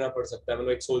भूखा भी रहना पड़ सकता है,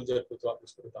 मतलब एक सोल्जर को? तो आप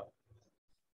उसको बताओ.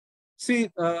 See,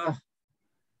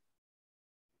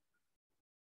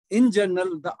 in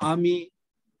general, the army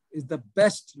is the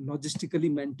best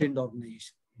logistically maintained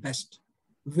organization. Best.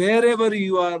 Wherever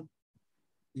you are,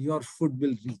 your food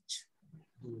will reach.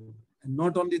 And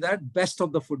not only that, best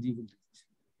of the food you will reach.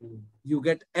 You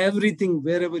get everything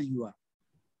wherever you are.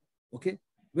 Okay?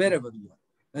 Wherever you are.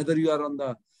 Whether you are on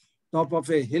the top of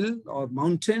a hill or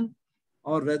mountain,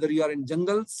 or whether you are in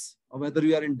jungles, or whether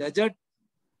you are in desert,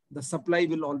 the supply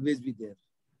will always be there.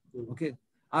 Okay?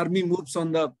 Army moves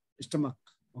on the stomach.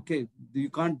 Okay?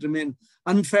 You can't remain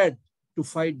unfed to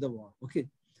fight the war. Okay?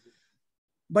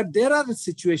 But there are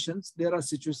situations,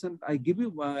 I give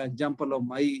you an example of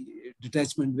my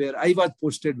detachment where I was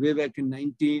posted way back in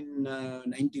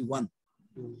 1991.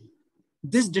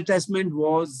 This detachment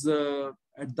was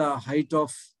at the height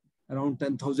of around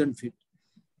 10,000 feet.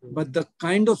 But the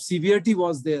kind of severity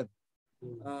was there,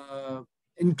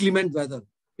 inclement weather.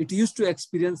 It used to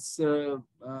experience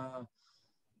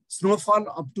snowfall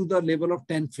up to the level of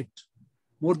 10 feet,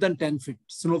 more than 10 feet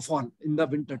snowfall in the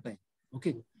winter time.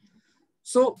 Okay.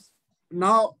 So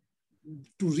now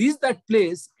to reach that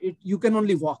place, you can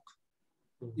only walk.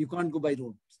 You can't go by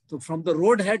road. So from the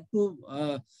road head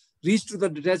to reach to the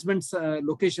detachment's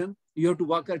location, you have to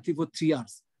walk actually for 3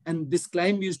 hours. And this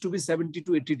climb used to be 70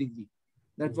 to 80 degrees.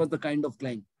 That was the kind of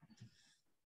climb.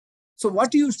 So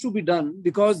what used to be done,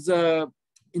 because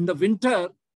in the winter,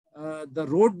 the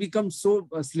road becomes so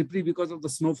slippery because of the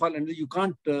snowfall and you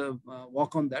can't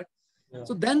walk on that. Yeah.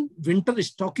 So then winter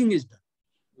stocking is done.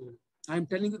 I'm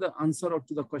telling you the answer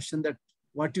to the question that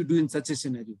what you do in such a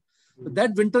scenario. But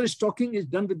that winter stocking is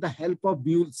done with the help of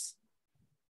mules.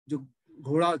 जो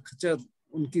घोड़ा खच्चर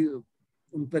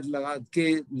उन पर लगा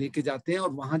के लेके जाते हैं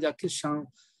और वहां जाके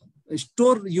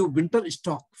store your winter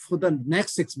stock for the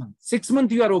next 6 months. 6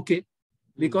 months you are okay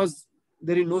because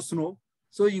there is no snow.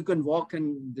 So you can walk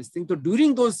and this thing. So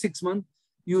during those 6 months,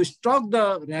 you stock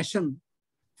the ration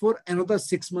for another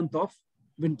 6 months of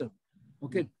winter.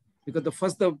 Okay.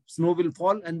 Because the snow will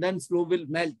fall and then snow will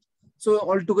melt. So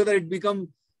altogether it becomes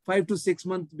 5 to 6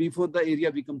 months before the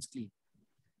area becomes clean.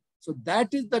 So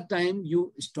that is the time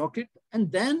you stock it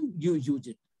and then you use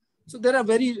it. So there are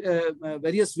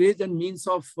various ways and means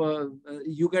of,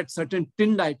 you get certain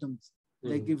tinned items.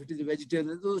 Like if it is a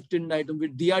vegetarian, those tinned items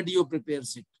with DRDO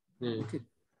prepares it. Okay.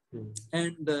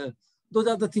 And those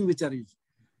are the things which are used.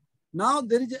 Now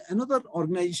there is another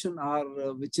organization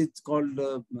which is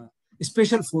called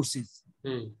Special Forces.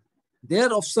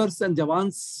 Their officers and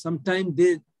Jawans, sometimes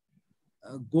they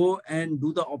go and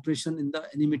do the operation in the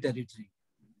enemy territory.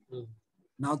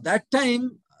 Now that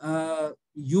time,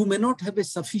 you may not have a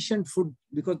sufficient food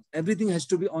because everything has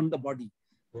to be on the body.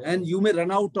 And you may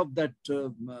run out of that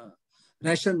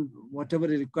ration, whatever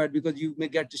is required, because you may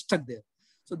get stuck there.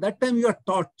 So that time you are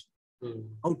taught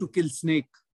how to kill snake,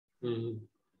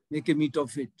 make a meat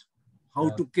of it, how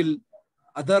to kill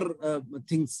other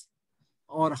things,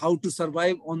 or how to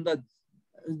survive on the,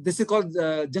 this is called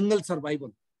jungle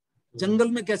survival. Jungle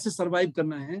mein kaise survive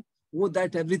karna hai,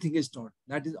 that everything is taught.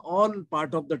 That is all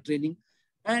part of the training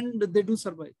and they do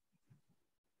survive.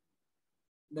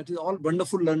 That is all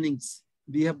wonderful learnings.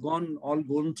 We have all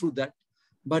gone through that.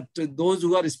 But those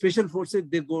who are special forces,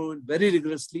 they go very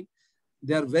rigorously.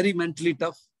 They are very mentally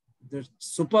tough. They're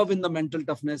superb in the mental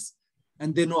toughness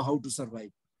and they know how to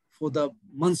survive for the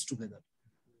months together.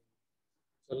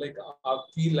 So like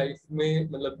आपकी life में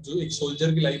मतलब जो एक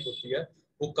soldier की life होती है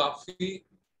वो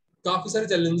काफी सारे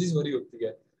चैलेंजेस भरी होती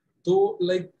है. तो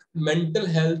लाइक मेंटल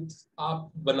हेल्थ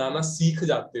आप बनाना सीख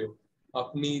जाते हो,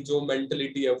 अपनी जो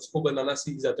मेंटलिटी है उसको बनाना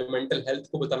सीख जाते हो, मेंटल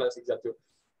हेल्थ को बताना सीख जाते हो.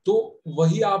 तो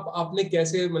वही आपने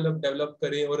कैसे मतलब डेवलप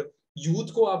करें और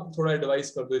यूथ को आप थोड़ा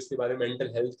एडवाइस कर दो इसके बारे में,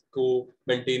 मेंटल हेल्थ को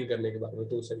मेंटेन करने के बारे में,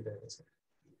 तो सही रहेगा sir.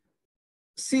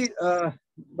 See,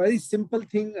 very simple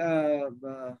thing,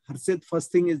 Harshit.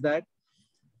 First thing is that,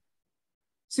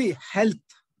 see,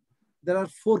 health. There are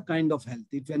 4 kinds of health.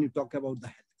 When you talk about the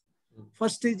health,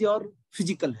 first is your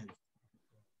physical health.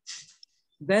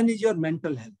 Then is your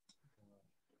mental health.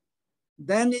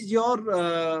 Then is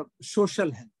your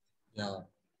social health. Yeah.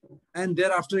 And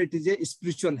thereafter it is a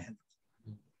spiritual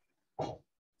health.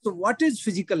 So what is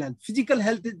physical health? Physical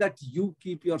health is that you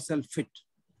keep yourself fit.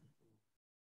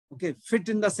 Okay, fit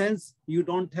in the sense you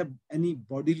don't have any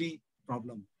bodily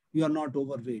problem. You are not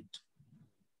overweight.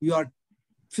 You are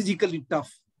physically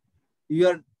tough. You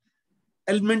are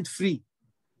ailment free.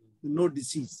 No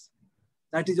disease.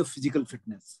 That is your physical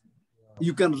fitness.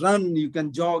 You can run, you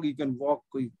can jog, you can walk.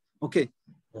 Okay.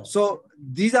 So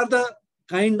these are the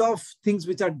kind of things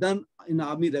which are done in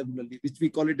army regularly, which we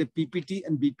call it a PPT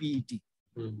and BPET.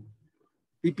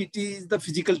 PPT is the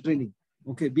physical training.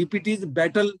 Okay. BPT is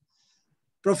battle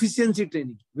proficiency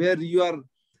training, where you are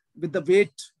with the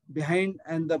weight behind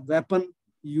and the weapon,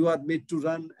 you are made to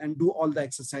run and do all the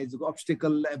exercise,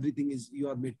 obstacle, everything is you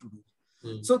are made to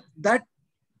do. So that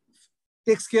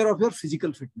takes care of your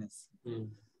physical fitness.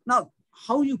 Now,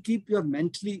 how you keep your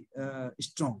mentally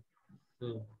strong?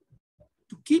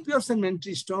 To keep yourself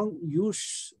mentally strong, you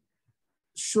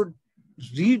should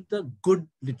read the good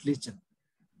literature.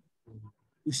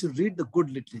 You should read the good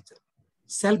literature,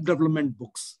 self-development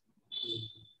books.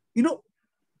 You know,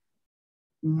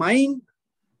 mind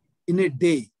in a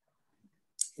day,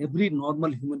 every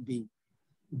normal human being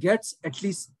gets at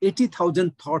least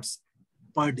 80,000 thoughts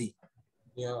per day.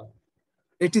 Yeah.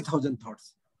 80,000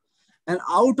 thoughts. And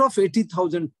out of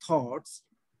 80,000 thoughts,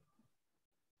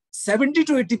 70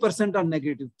 to 80% are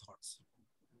negative thoughts.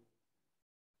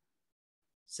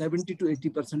 70 to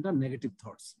 80% are negative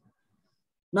thoughts.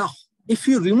 Now, if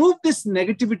you remove this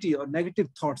negativity or negative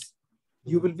thoughts,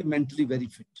 you will be mentally very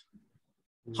fit.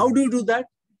 How do you do that?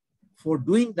 For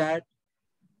doing that,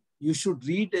 you should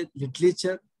read a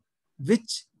literature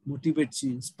which motivates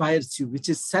you, inspires you, which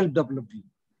is self-developing.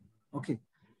 Okay.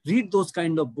 Read those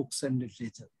kind of books and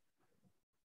literature.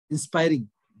 Inspiring.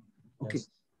 Okay. Yes.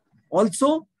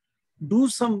 Also, do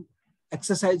some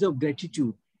exercise of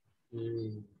gratitude.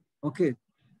 Okay.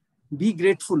 Be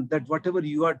grateful that whatever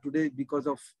you are today because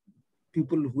of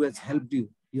people who has helped you,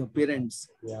 your parents,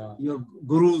 your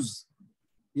gurus,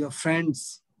 your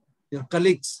friends, your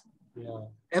colleagues.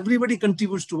 Everybody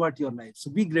contributes toward your life.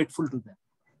 So be grateful to them.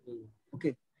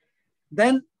 Okay.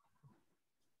 Then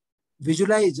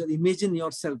visualize or imagine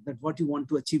yourself that what you want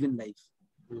to achieve in life.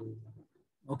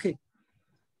 Okay.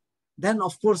 Then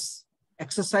of course,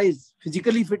 exercise.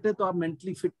 Physically fit hai to aap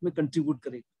mentally fit mein contribute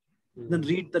kare. Then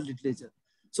read the literature.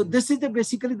 So this is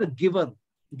basically the giver.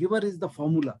 Giver is the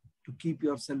formula to keep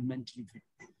yourself mentally fit.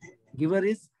 Giver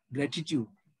is gratitude.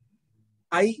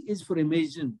 I is for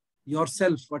imagine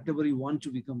yourself, whatever you want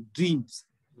to become, dreams.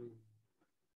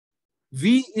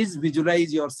 V is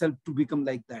visualize yourself to become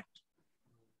like that.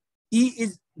 E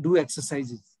is do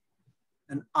exercises.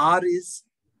 And R is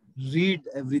read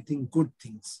everything, good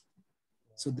things.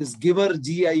 So this giver,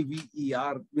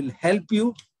 G-I-V-E-R, will help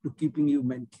you to keeping you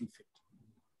mentally fit.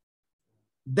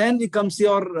 Then it comes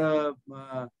your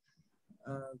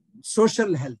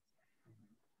social health.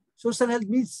 Social health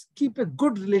means keep a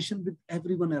good relation with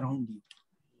everyone around you.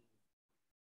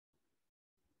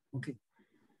 Okay.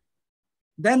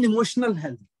 Then emotional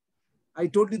health. I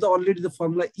told you already the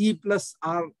formula E plus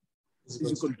R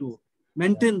is equal to.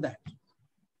 Maintain that.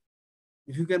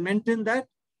 If you can maintain that,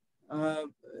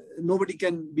 nobody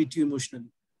can beat you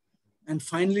emotionally. And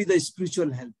finally, the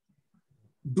spiritual health.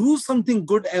 Do something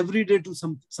good every day to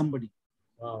somebody.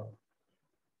 Wow.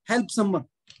 Help someone.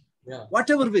 Yeah.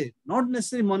 Whatever way, not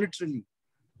necessarily monetarily.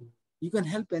 You can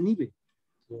help any way.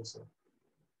 Yes, sir.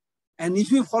 And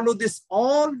if you follow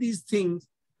all these things,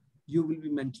 you will be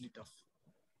mentally tough.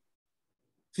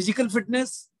 Physical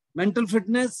fitness, mental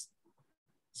fitness,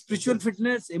 spiritual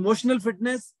fitness, emotional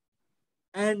fitness,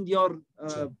 and your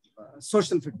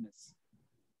social fitness.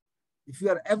 If you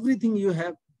are everything you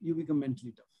have, you become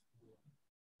mentally tough.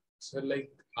 Sir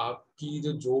like आपकी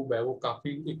जो job है वो काफी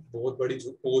एक बहुत बड़ी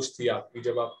post थी आपकी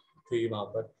जब आप थे वहां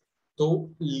पर,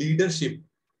 तो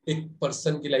लीडरशिप एक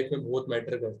पर्सन की लाइफ में बहुत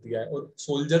मैटर करती है और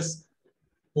सोल्जर्स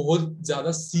बहुत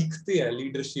ज्यादा सीखते हैं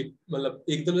लीडरशिप, मतलब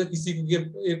एकदम से किसी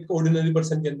को एक ऑर्डिनरी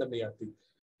पर्सन के अंदर नहीं आती,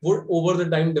 वो ओवर द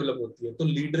टाइम डेवलप होती है। तो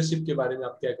लीडरशिप के बारे में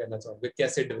आप क्या कहना चाहोगे,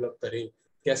 कैसे डेवलप करें,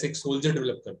 कैसे एक सोल्जर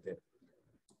डेवलप करते हैं?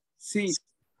 सी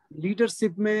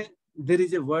लीडरशिप में there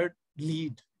is a word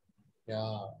lead,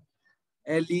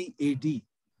 L-E-A-D.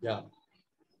 Yeah.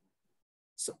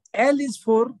 So L is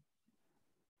for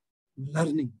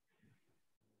learning.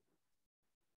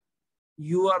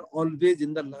 You are always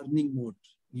in the learning mode.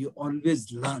 You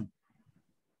always learn.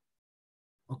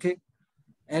 Okay.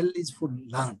 L is for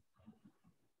learn.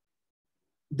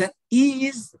 Then E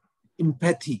is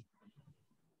empathy.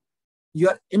 You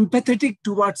are empathetic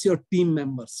towards your team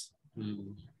members.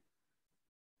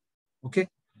 Okay.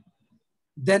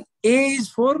 Then A is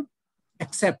for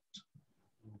accept.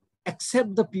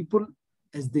 Accept the people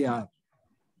as they are.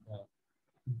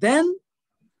 Then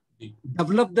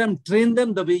develop them, train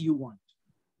them the way you want.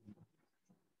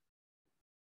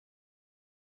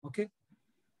 Okay.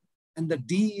 And the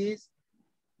D is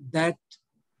that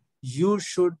you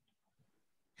should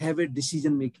have a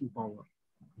decision-making power.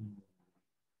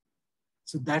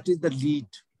 So that is the lead.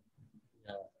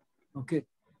 Okay.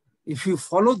 If you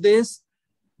follow this,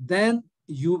 then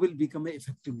you will become an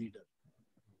effective leader.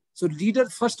 So leader,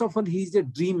 first of all, he is a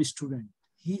dream student.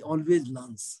 He always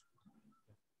learns.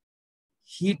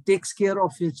 He takes care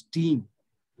of his team.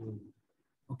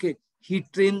 Okay. He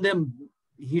trains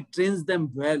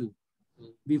them well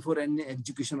before any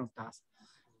execution of task.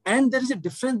 And there is a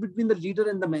difference between the leader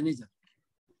and the manager.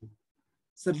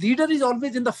 So leader is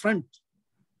always in the front.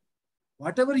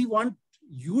 Whatever he wants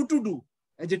you to do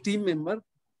as a team member,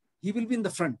 he will be in the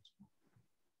front.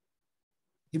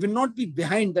 He will not be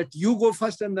behind that you go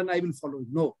first and then I will follow.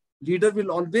 No, leader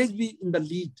will always be in the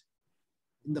lead,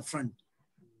 in the front.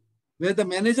 Where the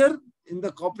manager in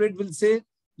the corporate will say,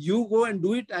 you go and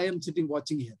do it, I am sitting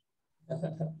watching here.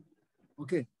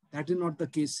 Okay, that is not the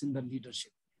case in the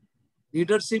leadership.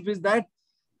 Leadership is that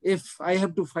if I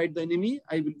have to fight the enemy,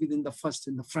 I will be in the first,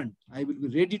 in the front. I will be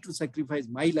ready to sacrifice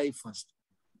my life first.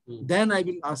 Then I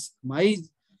will ask my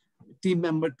team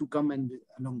member to come and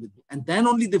along with me. And then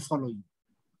only they follow you.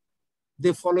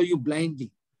 They follow you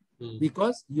blindly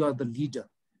because you are the leader.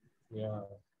 Yeah.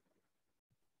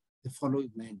 They follow you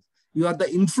blindly. You are the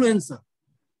influencer.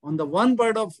 On the one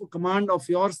word of command of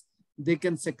yours, they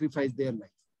can sacrifice their life.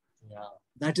 Yeah.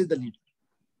 That is the leader.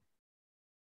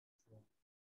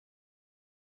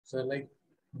 So like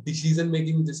decision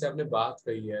making जैसे आपने बात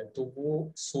कही है, तो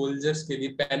वो soldiers के लिए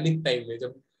panic time में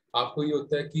जब आपको ये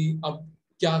होता है कि अब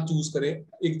क्या चूज करें,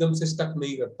 एकदम से स्टक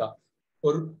नहीं करता,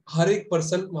 और हर एक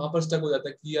पर्सन वहां पर स्टक हो जाता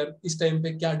है कि यार इस टाइम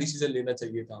पे क्या डिसीजन लेना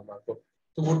चाहिए था हमारे को,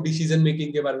 तो वो डिसीजन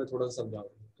मेकिंग के बारे में थोड़ा सा समझाओ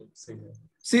तो सही है.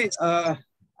 See,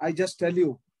 I just tell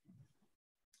you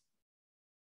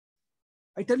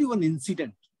one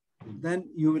incident, then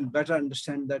you will better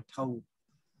understand that how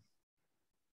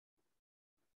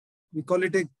we call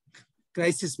it a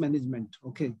crisis management.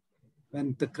 Okay,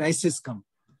 when the crisis come,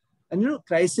 and you know,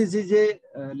 crisis is a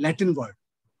Latin word.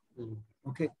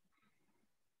 Okay,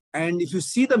 and if you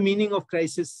see the meaning of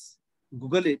crisis,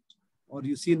 Google it, or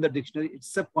you see in the dictionary,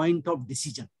 it's a point of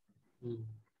decision.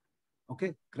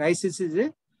 Okay, crisis is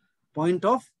a point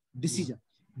of decision.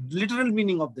 Literal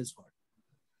meaning of this word.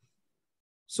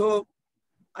 So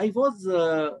I was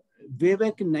way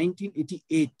back in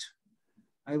 1988.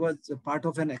 I was a part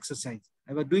of an exercise.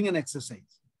 I was doing an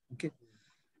exercise. Okay,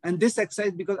 and this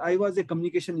exercise, because I was a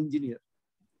communication engineer,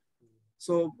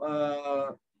 so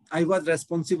I was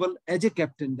responsible as a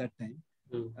captain that time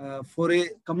for a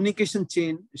communication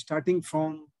chain starting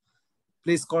from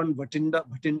place called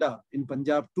Bhatinda in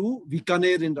Punjab to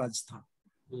Bikaner in Rajasthan.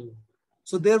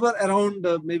 So there were around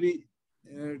maybe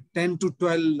 10 to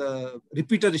 12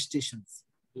 repeater stations.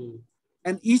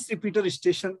 And each repeater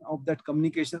station of that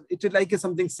communication, it is like a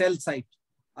something cell site.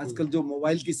 आजकल जो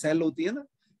mobile की cell होती है ना,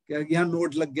 कि यहाँ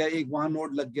node लग गया, एक वहाँ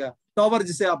नोड लग गया, टावर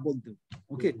जिसे आप बोलते हो.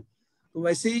 ओके, तो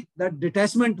वैसे ही दैट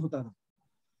डिटैचमेंट होता था.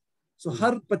 सो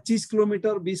हर 25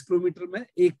 किलोमीटर 20 किलोमीटर में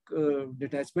एक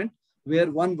detachment, where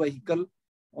one vehicle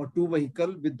or two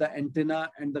vehicle with the antenna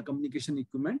and the communication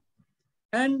equipment.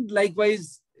 And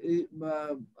likewise,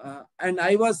 and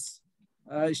I was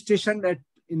stationed at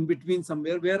in between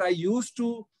somewhere where I used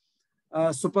to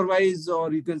supervise,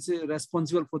 or you can say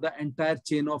responsible for the entire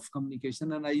chain of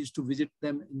communication. And I used to visit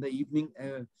them in the evening,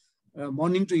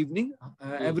 morning to evening,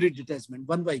 every detachment,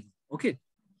 one by one. Okay.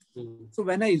 So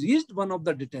when I reached one of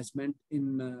the detachment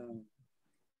in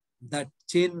that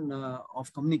chain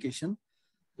of communication,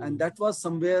 and that was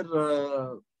somewhere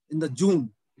in the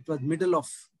June, it was middle of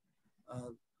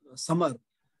summer,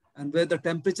 and where the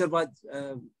temperature was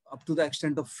up to the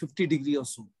extent of 50 degrees or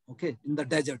so, okay, in the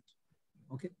desert,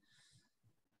 okay.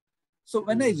 So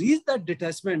when I reached that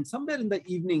detachment, somewhere in the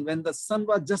evening, when the sun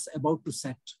was just about to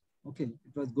set, okay,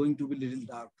 it was going to be a little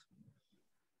dark.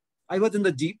 I was in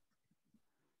the jeep.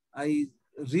 I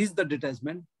reached the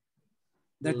detachment.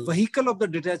 That vehicle of the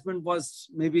detachment was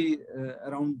maybe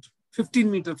around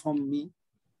 15 meters from me.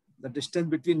 The distance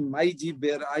between my jeep,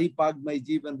 where I parked my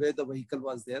jeep, and where the vehicle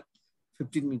was there,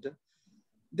 15 meters.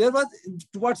 There was,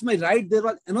 towards my right, there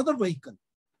was another vehicle.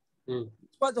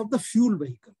 It was of the fuel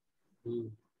vehicle,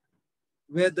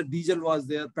 where the diesel was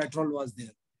there, petrol was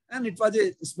there. And it was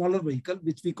a smaller vehicle,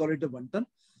 which we call it a 1 ton.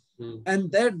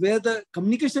 And that where the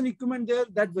communication equipment there,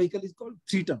 that vehicle is called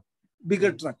 3 ton,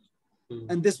 bigger truck.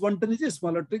 And this 1 ton is a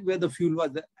smaller truck where the fuel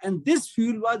was there. And this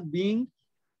fuel was being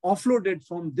offloaded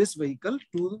from this vehicle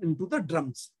into the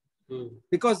drums.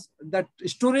 Because that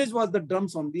storage was the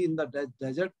drums only in the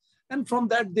desert. And from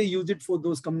that, they use it for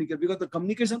those communication. Because the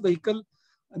communication vehicle,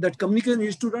 that communication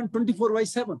used to run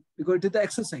 24/7 because it is the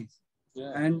exercise.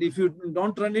 Yeah. And if you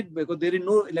don't run it, because there is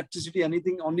no electricity,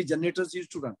 anything, only generators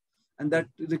used to run. And that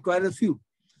requires fuel.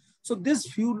 So this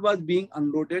fuel was being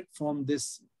unloaded from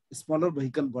this smaller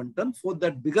vehicle 1 ton for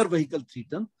that bigger vehicle 3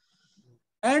 ton.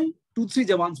 And 2-3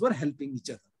 Jawans were helping each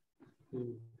other.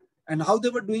 And how they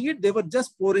were doing it, they were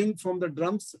just pouring from the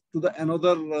drums to the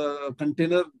another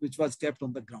container which was kept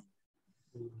on the ground.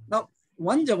 Now,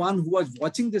 one Jawan who was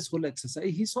watching this whole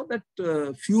exercise, he saw that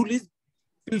fuel is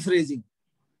pilfering.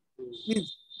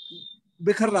 Means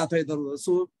बिखर रहा था इधर उधर.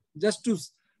 So just to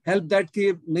help that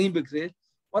कि नहीं बिखरे,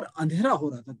 और अंधेरा हो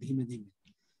रहा था धीमे धीमे.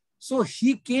 So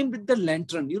he came with the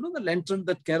lantern, you know the lantern,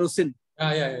 that kerosene.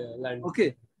 Lantern.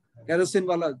 Okay, kerosene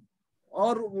wala,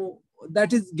 or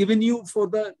that is given you for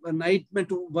the night में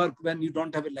to work when you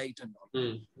don't have a light and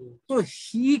all. So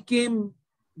he came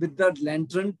with that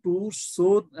lantern to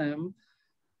show them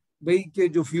भाई के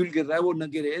जो fuel गिर रहा है वो न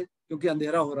गिरे क्योंकि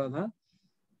अंधेरा हो रहा था.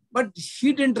 But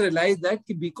he didn't realize that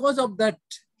because of that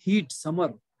heat,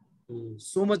 summer,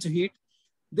 so much heat.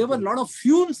 There were a lot of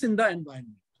fumes in the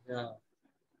environment. Yeah.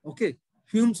 Okay,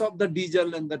 fumes of the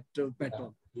diesel and the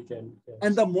petrol. Yeah,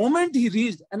 and the moment he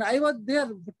reached, and I was there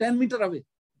 10 meters away.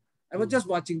 I was just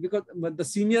watching because the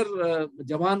senior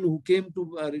Jawan who came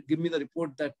to give me the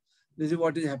report that this is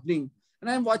what is happening. And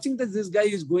I'm watching that this guy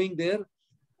is going there.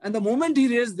 And the moment he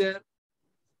reached there,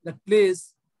 that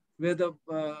place where the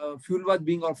fuel was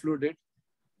being offloaded,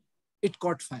 it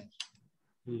caught fire.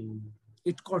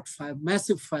 It caught fire,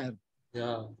 massive fire.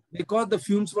 Yeah. Because the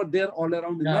fumes were there all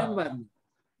around in the environment.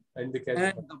 And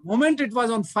the moment it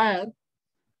was on fire,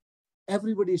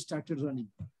 everybody started running.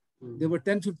 There were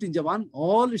 10-15 Jawan,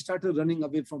 all started running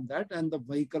away from that and the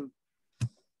vehicle.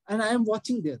 And I am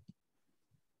watching there.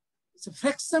 It's a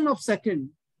fraction of a second.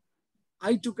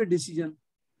 I took a decision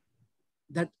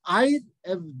that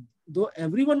though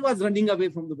everyone was running away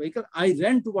from the vehicle, I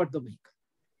ran toward the vehicle.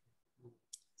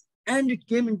 And it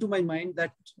came into my mind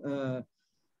that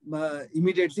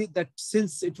immediately that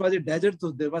since it was a desert,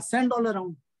 so there was sand all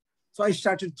around. So I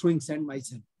started throwing sand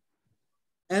myself.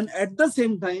 And at the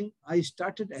same time, I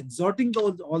started exhorting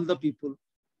all the people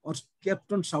or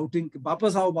kept on shouting,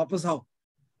 "Wapas aao, wapas aao.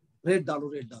 Red dalo,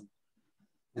 red dalo."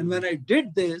 And when I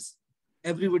did this,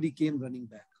 everybody came running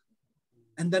back.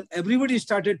 And then everybody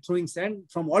started throwing sand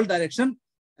from all directions.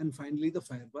 And finally, the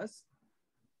fire was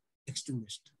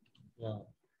extinguished. Yeah.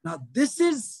 Now, this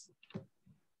is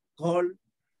called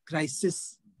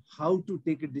crisis, how to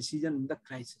take a decision in the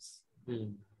crisis.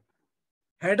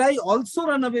 Had I also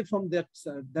run away from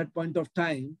that point of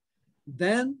time,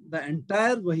 then the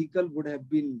entire vehicle would have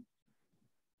been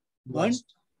burnt,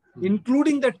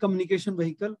 including that communication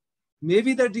vehicle.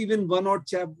 Maybe that even one odd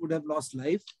chap would have lost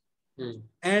life.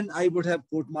 And I would have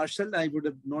court-martialed. I would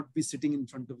have not be sitting in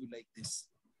front of you like this.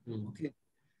 Okay.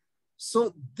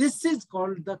 So this is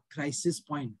called the crisis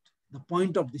point, the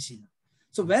point of decision.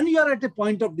 So when you are at a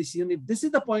point of decision, if this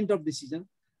is the point of decision,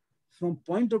 from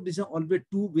point of decision, always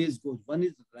two ways goes. One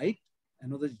is right,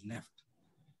 another is left.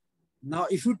 Now,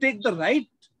 if you take the right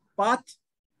path,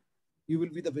 you will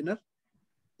be the winner.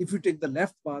 If you take the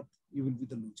left path, you will be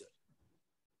the loser.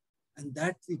 And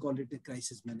that we call it a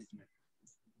crisis management.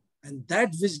 And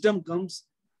that wisdom comes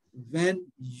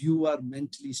when you are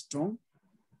mentally strong,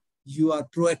 you are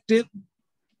proactive,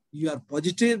 you are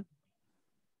positive,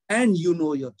 and you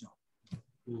know your job.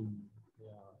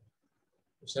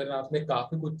 Sir आपने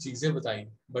काफी कुछ चीजें बताई,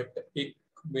 but एक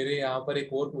मेरे यहाँ पर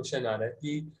एक और क्वेश्चन आ रहा है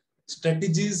कि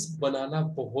स्ट्रेटजीज बनाना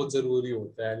बहुत जरूरी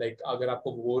होता है. लाइक अगर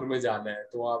आपको वॉर में जाना है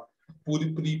तो आप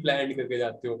पूरी प्री प्लान करके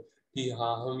जाते हो कि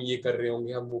हाँ हम ये कर रहे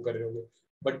होंगे, हम वो कर रहे होंगे,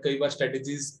 बट कई बार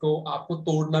स्ट्रेटजीज को आपको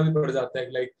तोड़ना भी पड़ जाता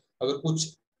है. लाइक अगर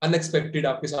कुछ अनएक्सपेक्टेड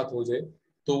आपके साथ हो जाए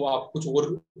तो आप कुछ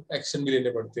और एक्शन भी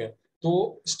लेने पड़ते हैं.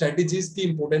 तो स्ट्रेटजीज की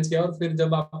इंपॉर्टेंस क्या है, और फिर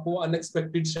जब आपको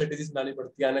अनएक्सपेक्टेड स्ट्रेटजीज बनानी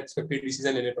पड़ती है, अनएक्सपेक्टेड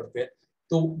डिसीजन लेने पड़ते हैं,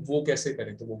 तो वो कैसे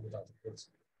करें, तो वो बता दो.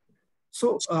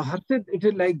 So Harshit, it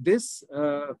is like this.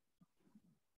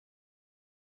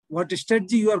 What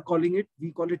strategy you are calling it,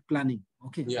 we call it planning.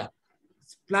 Okay. Yeah.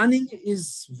 Planning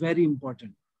is very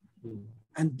important.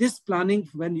 And this planning,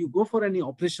 when you go for any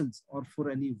operations or for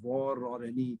any war or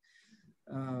any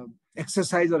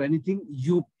exercise or anything,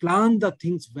 you plan the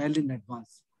things well in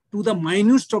advance to the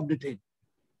minutest of detail.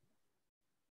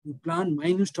 You plan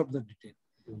minutest of the detail.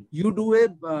 You do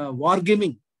a war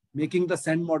gaming, making the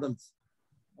sand models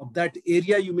of that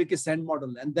area. You make a sand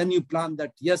model, and then you plan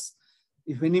that, yes,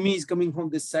 if enemy is coming from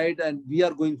this side and we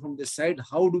are going from this side,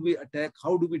 how do we attack?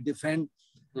 How do we defend?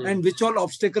 And which all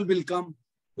obstacle will come?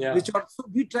 Yeah. So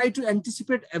we try to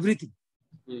anticipate everything.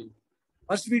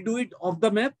 First we do it off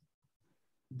the map,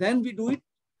 then we do it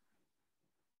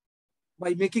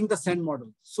by making the sand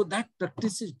model. So that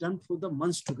practice is done for the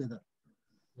months together.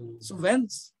 So when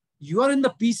you are in the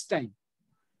peace time,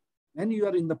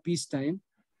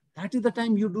 that is the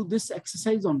time you do this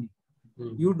exercise only.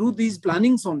 You do these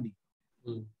plannings only.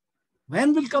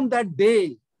 When will come that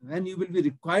day when you will be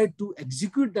required to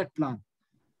execute that plan?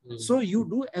 So you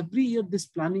do every year this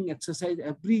planning exercise,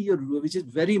 every year, which is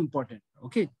very important.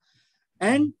 Okay.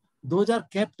 And those are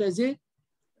kept as a,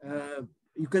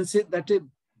 you can say that a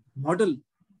model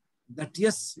that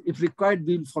yes, if required,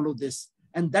 we will follow this.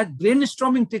 And that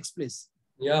brainstorming takes place.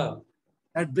 Yeah.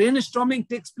 That brainstorming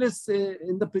takes place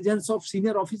in the presence of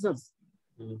senior officers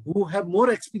who have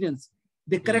more experience.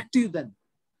 They correct you then.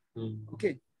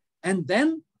 Okay. And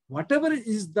then whatever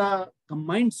is the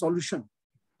combined solution,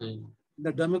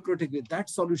 the democratic way, that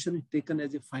solution is taken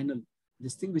as a final,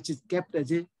 this thing which is kept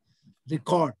as a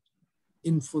record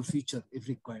for future if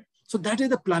required. So that is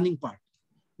the planning part.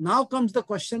 Now comes the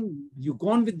question, you go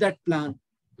on with that plan,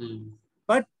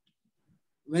 but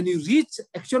when you reach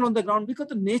action on the ground, because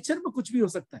the nature में कुछ भी हो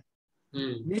सकता है.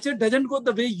 Nature doesn't go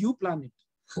the way you plan it.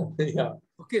 Yeah.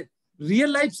 Okay.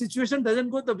 Real life situation doesn't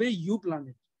go the way you plan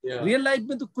it. Yeah. Real life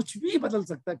में तो कुछ भी बदल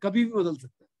सकता है, कभी भी बदल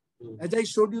सकता है. As I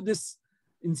showed you this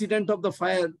incident of the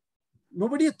fire,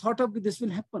 nobody thought of this will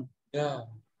happen. Yeah.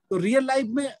 So real life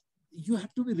में you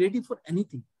have to be ready for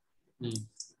anything.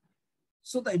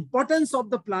 So the importance of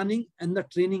the planning and the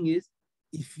training is,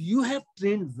 if you have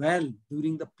trained well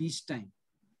during the peace time,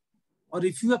 or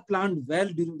if you have planned well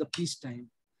during the peace time,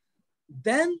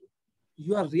 then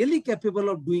you are really capable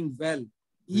of doing well,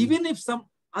 even if some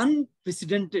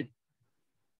unprecedented,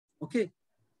 okay,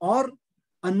 or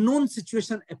unknown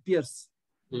situation appears,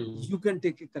 you can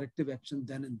take a corrective action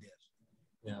then and there.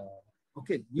 Yeah.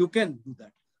 Okay, you can do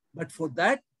that. But for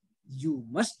that, you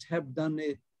must have done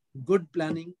a good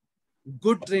planning,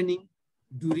 good training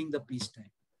during the peace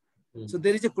time. So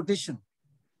there is a quotation.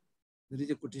 There is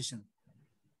a quotation.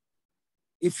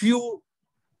 If you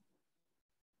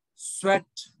sweat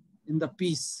in the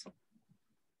peace,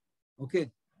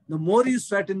 okay, the more you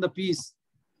sweat in the peace,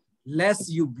 less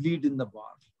you bleed in the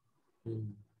war.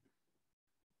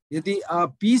 यदि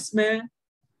आप piece में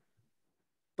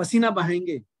पसीना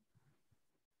बहाएंगे,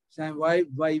 चाहे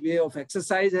Y way of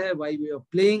exercise है, Y way of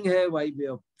playing है, Y way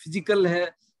of physical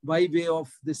है, Y way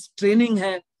of this training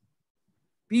है,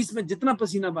 piece में जितना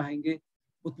पसीना बहाएंगे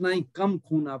उतना ही कम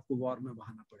खून आपको वॉर में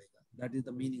बहाना पड़ेगा. That is the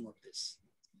meaning of this.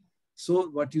 So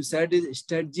what you said is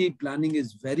strategy planning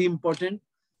is very important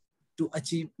to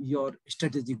achieve your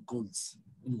strategic goals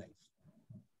in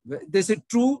life. This is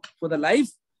true for the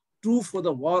life, true for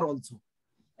the war also.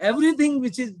 Everything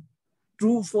which is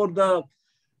true for the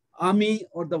army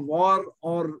or the war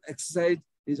or exercise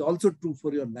is also true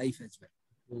for your life as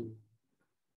well.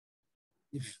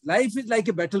 If life is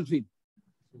like a battlefield,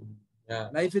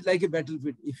 life is like a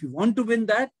battlefield. If you want to win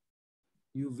that,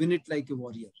 you win it like a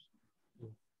warrior.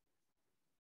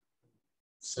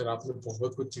 Sir आपने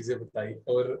बहुत कुछ चीजें बताई,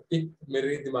 और एक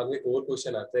मेरे दिमाग में एक और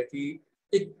क्वेश्चन आता है कि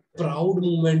एक प्राउड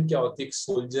मोमेंट क्या होती है एक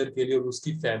सोल्जर के लिए और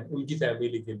उसकी उनकी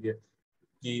फैमिली के लिए,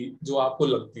 कि जो आपको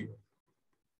लगती है?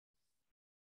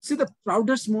 See, the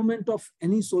proudest moment of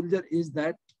any soldier is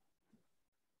that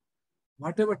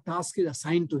whatever task is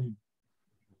assigned to him,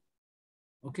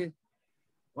 okay,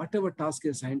 whatever task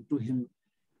is assigned to him,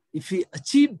 if he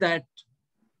achieved that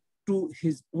to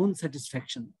his own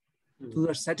satisfaction, to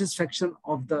the satisfaction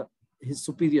of his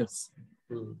superiors,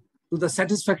 to the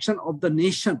satisfaction of the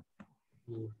nation.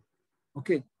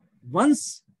 Okay,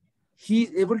 once he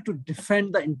is able to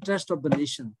defend the interest of the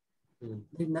nation,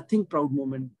 there is nothing proud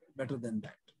moment better than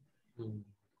that.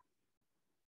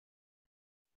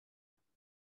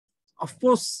 Of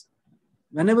course,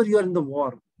 whenever you are in the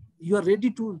war, you are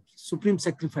ready to supreme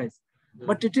sacrifice.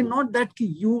 But it is not that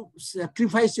you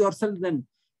sacrifice yourself then.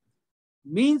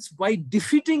 Means by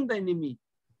defeating the enemy,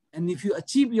 and if you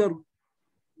achieve your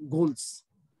goals,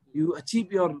 you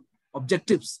achieve your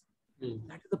objectives,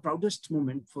 that is the proudest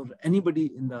moment for anybody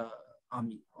in the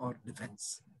army or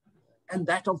defense. And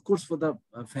that, of course, for the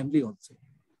family also.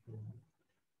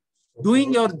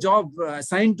 Doing your job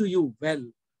assigned to you well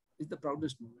is the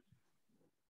proudest moment.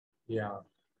 Yeah.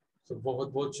 So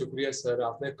बहुत बहुत शुक्रिया sir,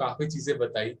 आपने काफी चीजें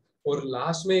बताई. और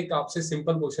last में एक आपसे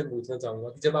सिंपल क्वेश्चन पूछना चाहूंगा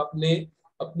कि जब आपने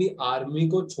अपनी आर्मी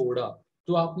को छोड़ा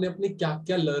तो आपने अपनी क्या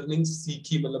क्या लर्निंग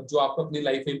सीखी, मतलब जो आप अपनी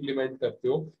लाइफ में इम्प्लीमेंट करते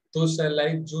हो, तो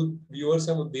लाइफ जो व्यूअर्स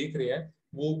हैं वो देख रहे हैं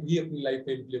वो भी अपनी लाइफ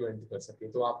में इम्प्लीमेंट कर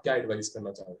सके, तो आप क्या एडवाइस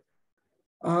करना चाहोगे?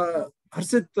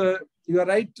 हर्षित, you are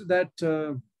right that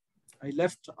I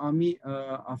left army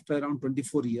after around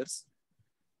 24 years,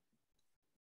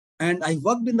 and I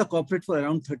worked in the corporate for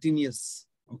around 13 years.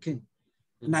 Okay,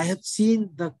 and I have seen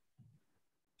the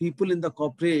people in the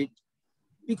corporate,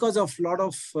 because of a lot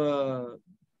of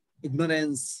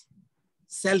ignorance,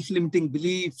 self-limiting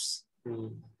beliefs,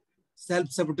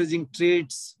 self-sabotaging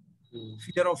traits,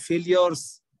 fear of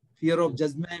failures, fear of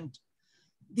judgment.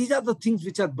 These are the things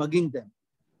which are bugging them.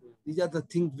 These are the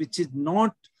things which is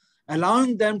not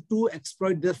allowing them to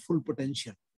exploit their full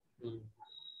potential.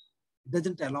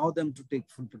 Doesn't allow them to take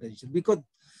full potential because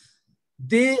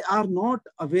they are not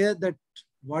aware that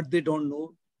what they don't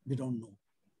know, they don't know.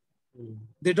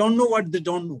 They don't know what they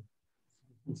don't know.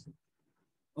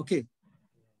 Okay.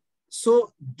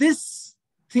 So this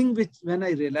thing which when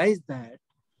I realized that,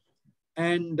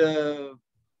 and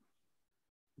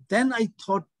then I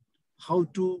thought how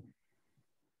to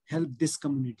help this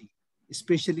community,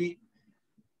 especially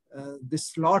the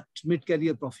slot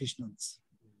mid-career professionals,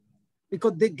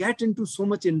 because they get into so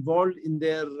much involved in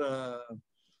their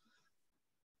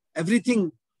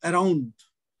everything around.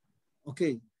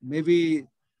 Okay, maybe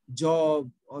job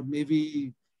or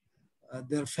maybe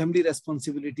their family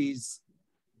responsibilities,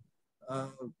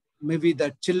 maybe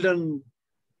the children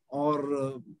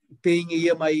or paying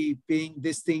EMI, paying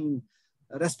this thing,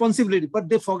 responsibility, but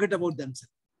they forget about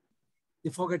themselves. They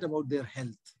forget about their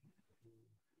health.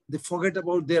 They forget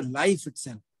about their life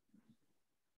itself.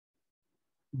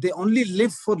 They only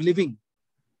live for living.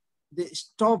 They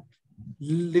stop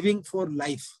living for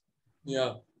life.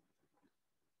 Yeah.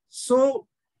 So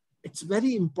it's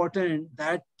very important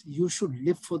that you should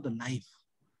live for the life.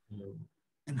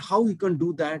 And how you can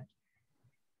do that?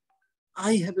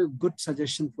 I have a good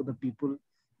suggestion for the people,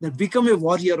 that become a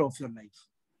warrior of your life.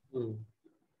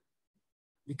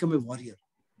 Become a warrior.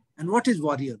 And what is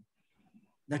warrior?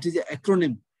 That is an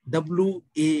acronym,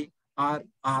 WARRIOR.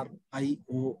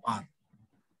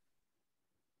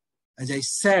 As I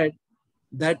said,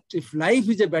 that if life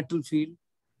is a battlefield,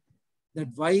 that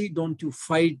why don't you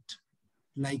fight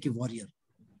like a warrior?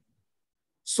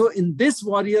 So in this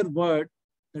warrior word,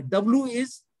 the W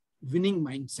is winning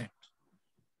mindset.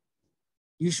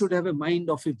 You should have a mind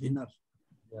of a winner.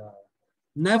 Yeah.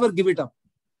 Never give it up.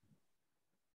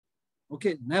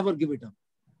 Okay, never give it up.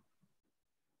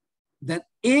 Then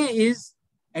A is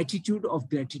attitude of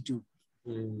gratitude.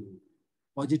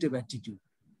 Positive attitude.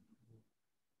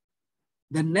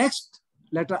 The next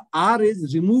letter R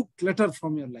is remove clutter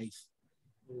from your life.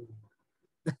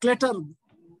 The clutter,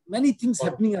 many things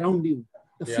happening around you.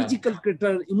 The physical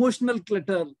clutter, emotional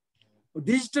clutter,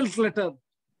 digital clutter.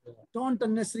 Don't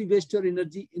unnecessarily waste your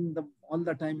energy in all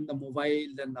the time in the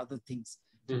mobile and other things.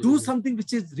 Do something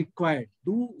which is required.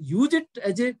 Use it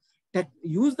as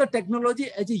use the technology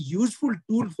as a useful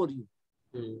tool for you,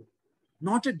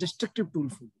 not a destructive tool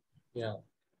for you. Yeah.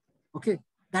 Okay,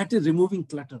 that is removing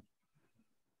clutter.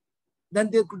 Then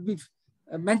there could be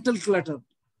mental clutter.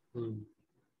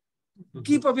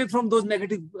 Keep away from those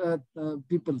negative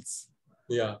peoples.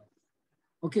 Yeah.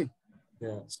 Okay.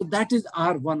 Yeah. So that is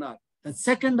R1R. The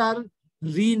second R,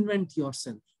 reinvent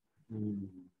yourself.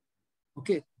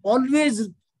 Okay. Always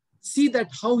see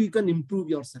that how you can improve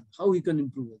yourself, how you can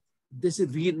improve it. This is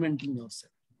reinventing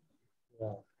yourself.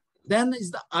 Yeah. Then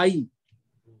is the I,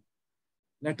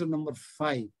 letter number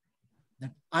 5.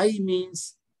 That I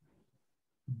means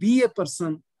be a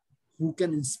person who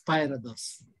can inspire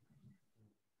others.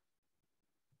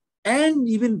 And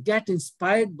even get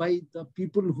inspired by the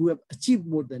people who have achieved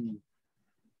more than you.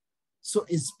 So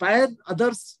inspire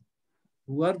others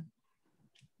who are,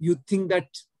 you think that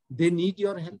they need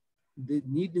your help. They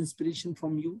need inspiration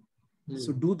from you.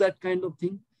 So do that kind of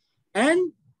thing.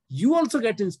 And you also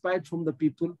get inspired from the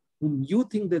people whom you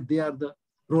think that they are the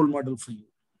role model for you.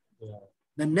 Yeah.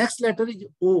 The next letter is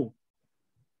O.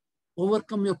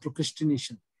 Overcome your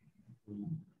procrastination.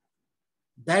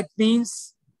 That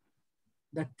means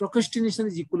that procrastination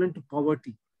is equivalent to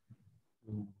poverty.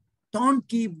 Don't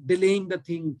keep delaying the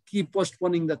thing, keep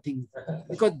postponing the thing.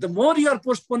 Because the more you are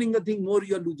postponing the thing, more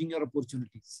you are losing your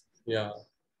opportunities. Yeah.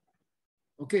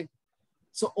 Okay.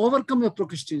 So overcome your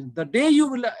procrastination. The day you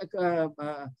will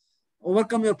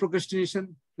overcome your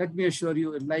procrastination, let me assure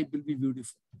you, life will be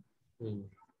beautiful.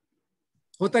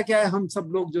 होता क्या है, हम सब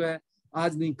लोग जो है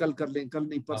आज नहीं कल कर लें, कल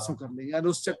नहीं परसों कर लें, यार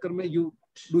उस चक्कर में you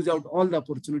lose out all the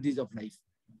opportunities of life.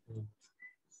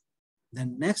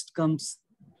 Then next comes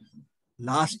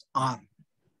last R,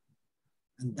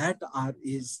 and that R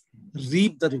is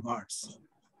reap the rewards.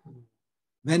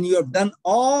 When you have done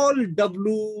all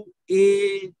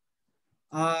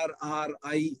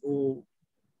WARRIO,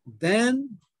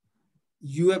 then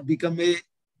you have become a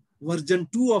version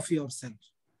 2 of yourself.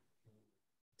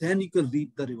 Then you can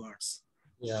reap the rewards.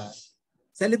 Yeah.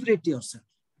 Celebrate yourself.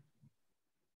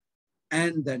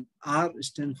 And then R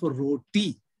stands for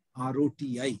ROTI,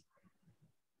 ROTI.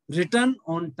 Return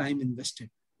on time invested.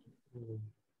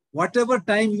 Whatever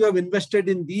time you have invested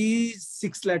in these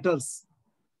 6 letters,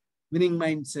 winning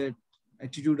mindset,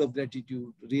 attitude of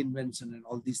gratitude, reinvention, and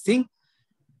all these things,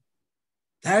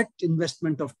 that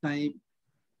investment of time,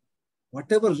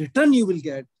 whatever return you will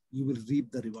get, you will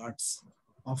reap the rewards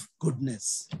of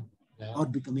goodness or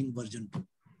becoming version 2.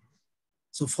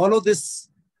 So follow this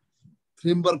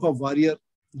framework of warrior,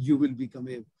 you will become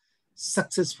a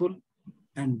successful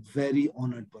and very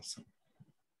honored person.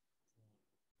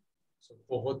 So,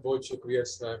 बहुत बहुत शुक्रिया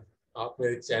sir, आप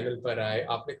मेरे channel पर आए,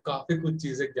 आपने काफी कुछ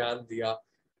चीजें ज्ञान दिया.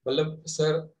 मतलब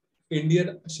सर,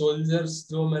 इंडियन सोल्जर्स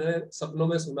जो मैंने सपनों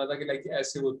में सुना था कि लाइक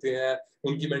ऐसे होते हैं,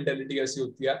 उनकी मेंटालिटी ऐसी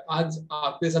होती है, आज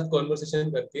आपके साथ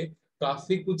कॉन्वर्सेशन करके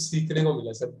काफी कुछ सीखने को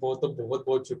मिला सर. बहुत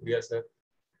बहुत शुक्रिया सर.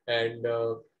 एंड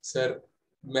सर,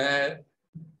 मैं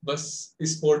बस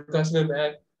इस पॉडकास्ट में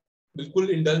मैं बिल्कुल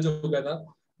इंडल्ज हो गया था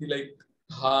कि लाइक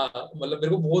हाँ, मतलब मेरे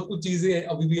को बहुत कुछ चीजें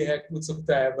अभी भी है, कुछ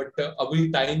सकता है, बट अभी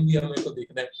टाइम भी हमें को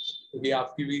देखना है क्योंकि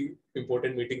आपकी भी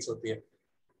इम्पोर्टेंट मीटिंग्स होती है.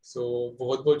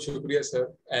 बहुत बहुत शुक्रिया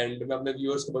सर। एंड मैं अपने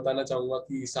व्यूअर्स को बताना चाहूंगा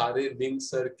कि सारे लिंक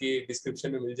सर के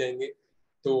डिस्क्रिप्शन में मिल जाएंगे,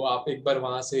 तो आप एक बार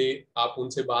वहां से आप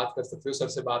उनसे बात कर सकते हो, सर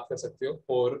से बात कर सकते हो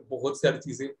और बहुत सारी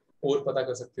चीजें और पता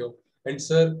कर सकते हो। एंड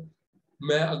सर,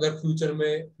 मैं अगर फ्यूचर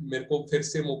में मेरे को फिर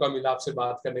से मौका मिला आपसे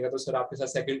बात करने का, तो सर आपके साथ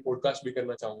सेकंड पॉडकास्ट भी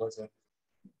करना चाहूंगा सर।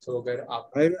 अगर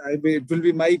आप it will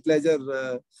be my pleasure,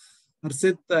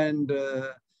 Harshit, and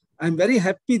I'm very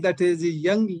happy that as a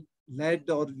young lad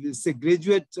or say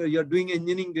graduate, you're doing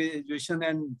engineering graduation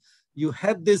and you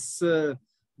have this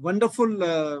wonderful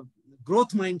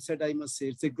growth mindset. I must say,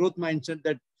 it's a growth mindset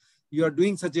that you are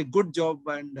doing such a good job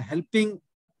and helping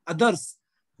others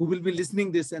who will be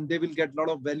listening this, and they will get a lot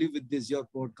of value with this your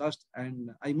podcast.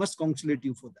 And I must congratulate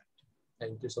you for that.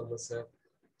 Thank you so much sir.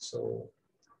 So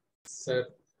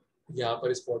sir, यहाँ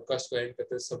पर इस podcast को and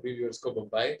करते हैं, सभी viewers को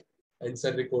bye. And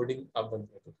sir, recording आप बंद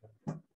कर दो।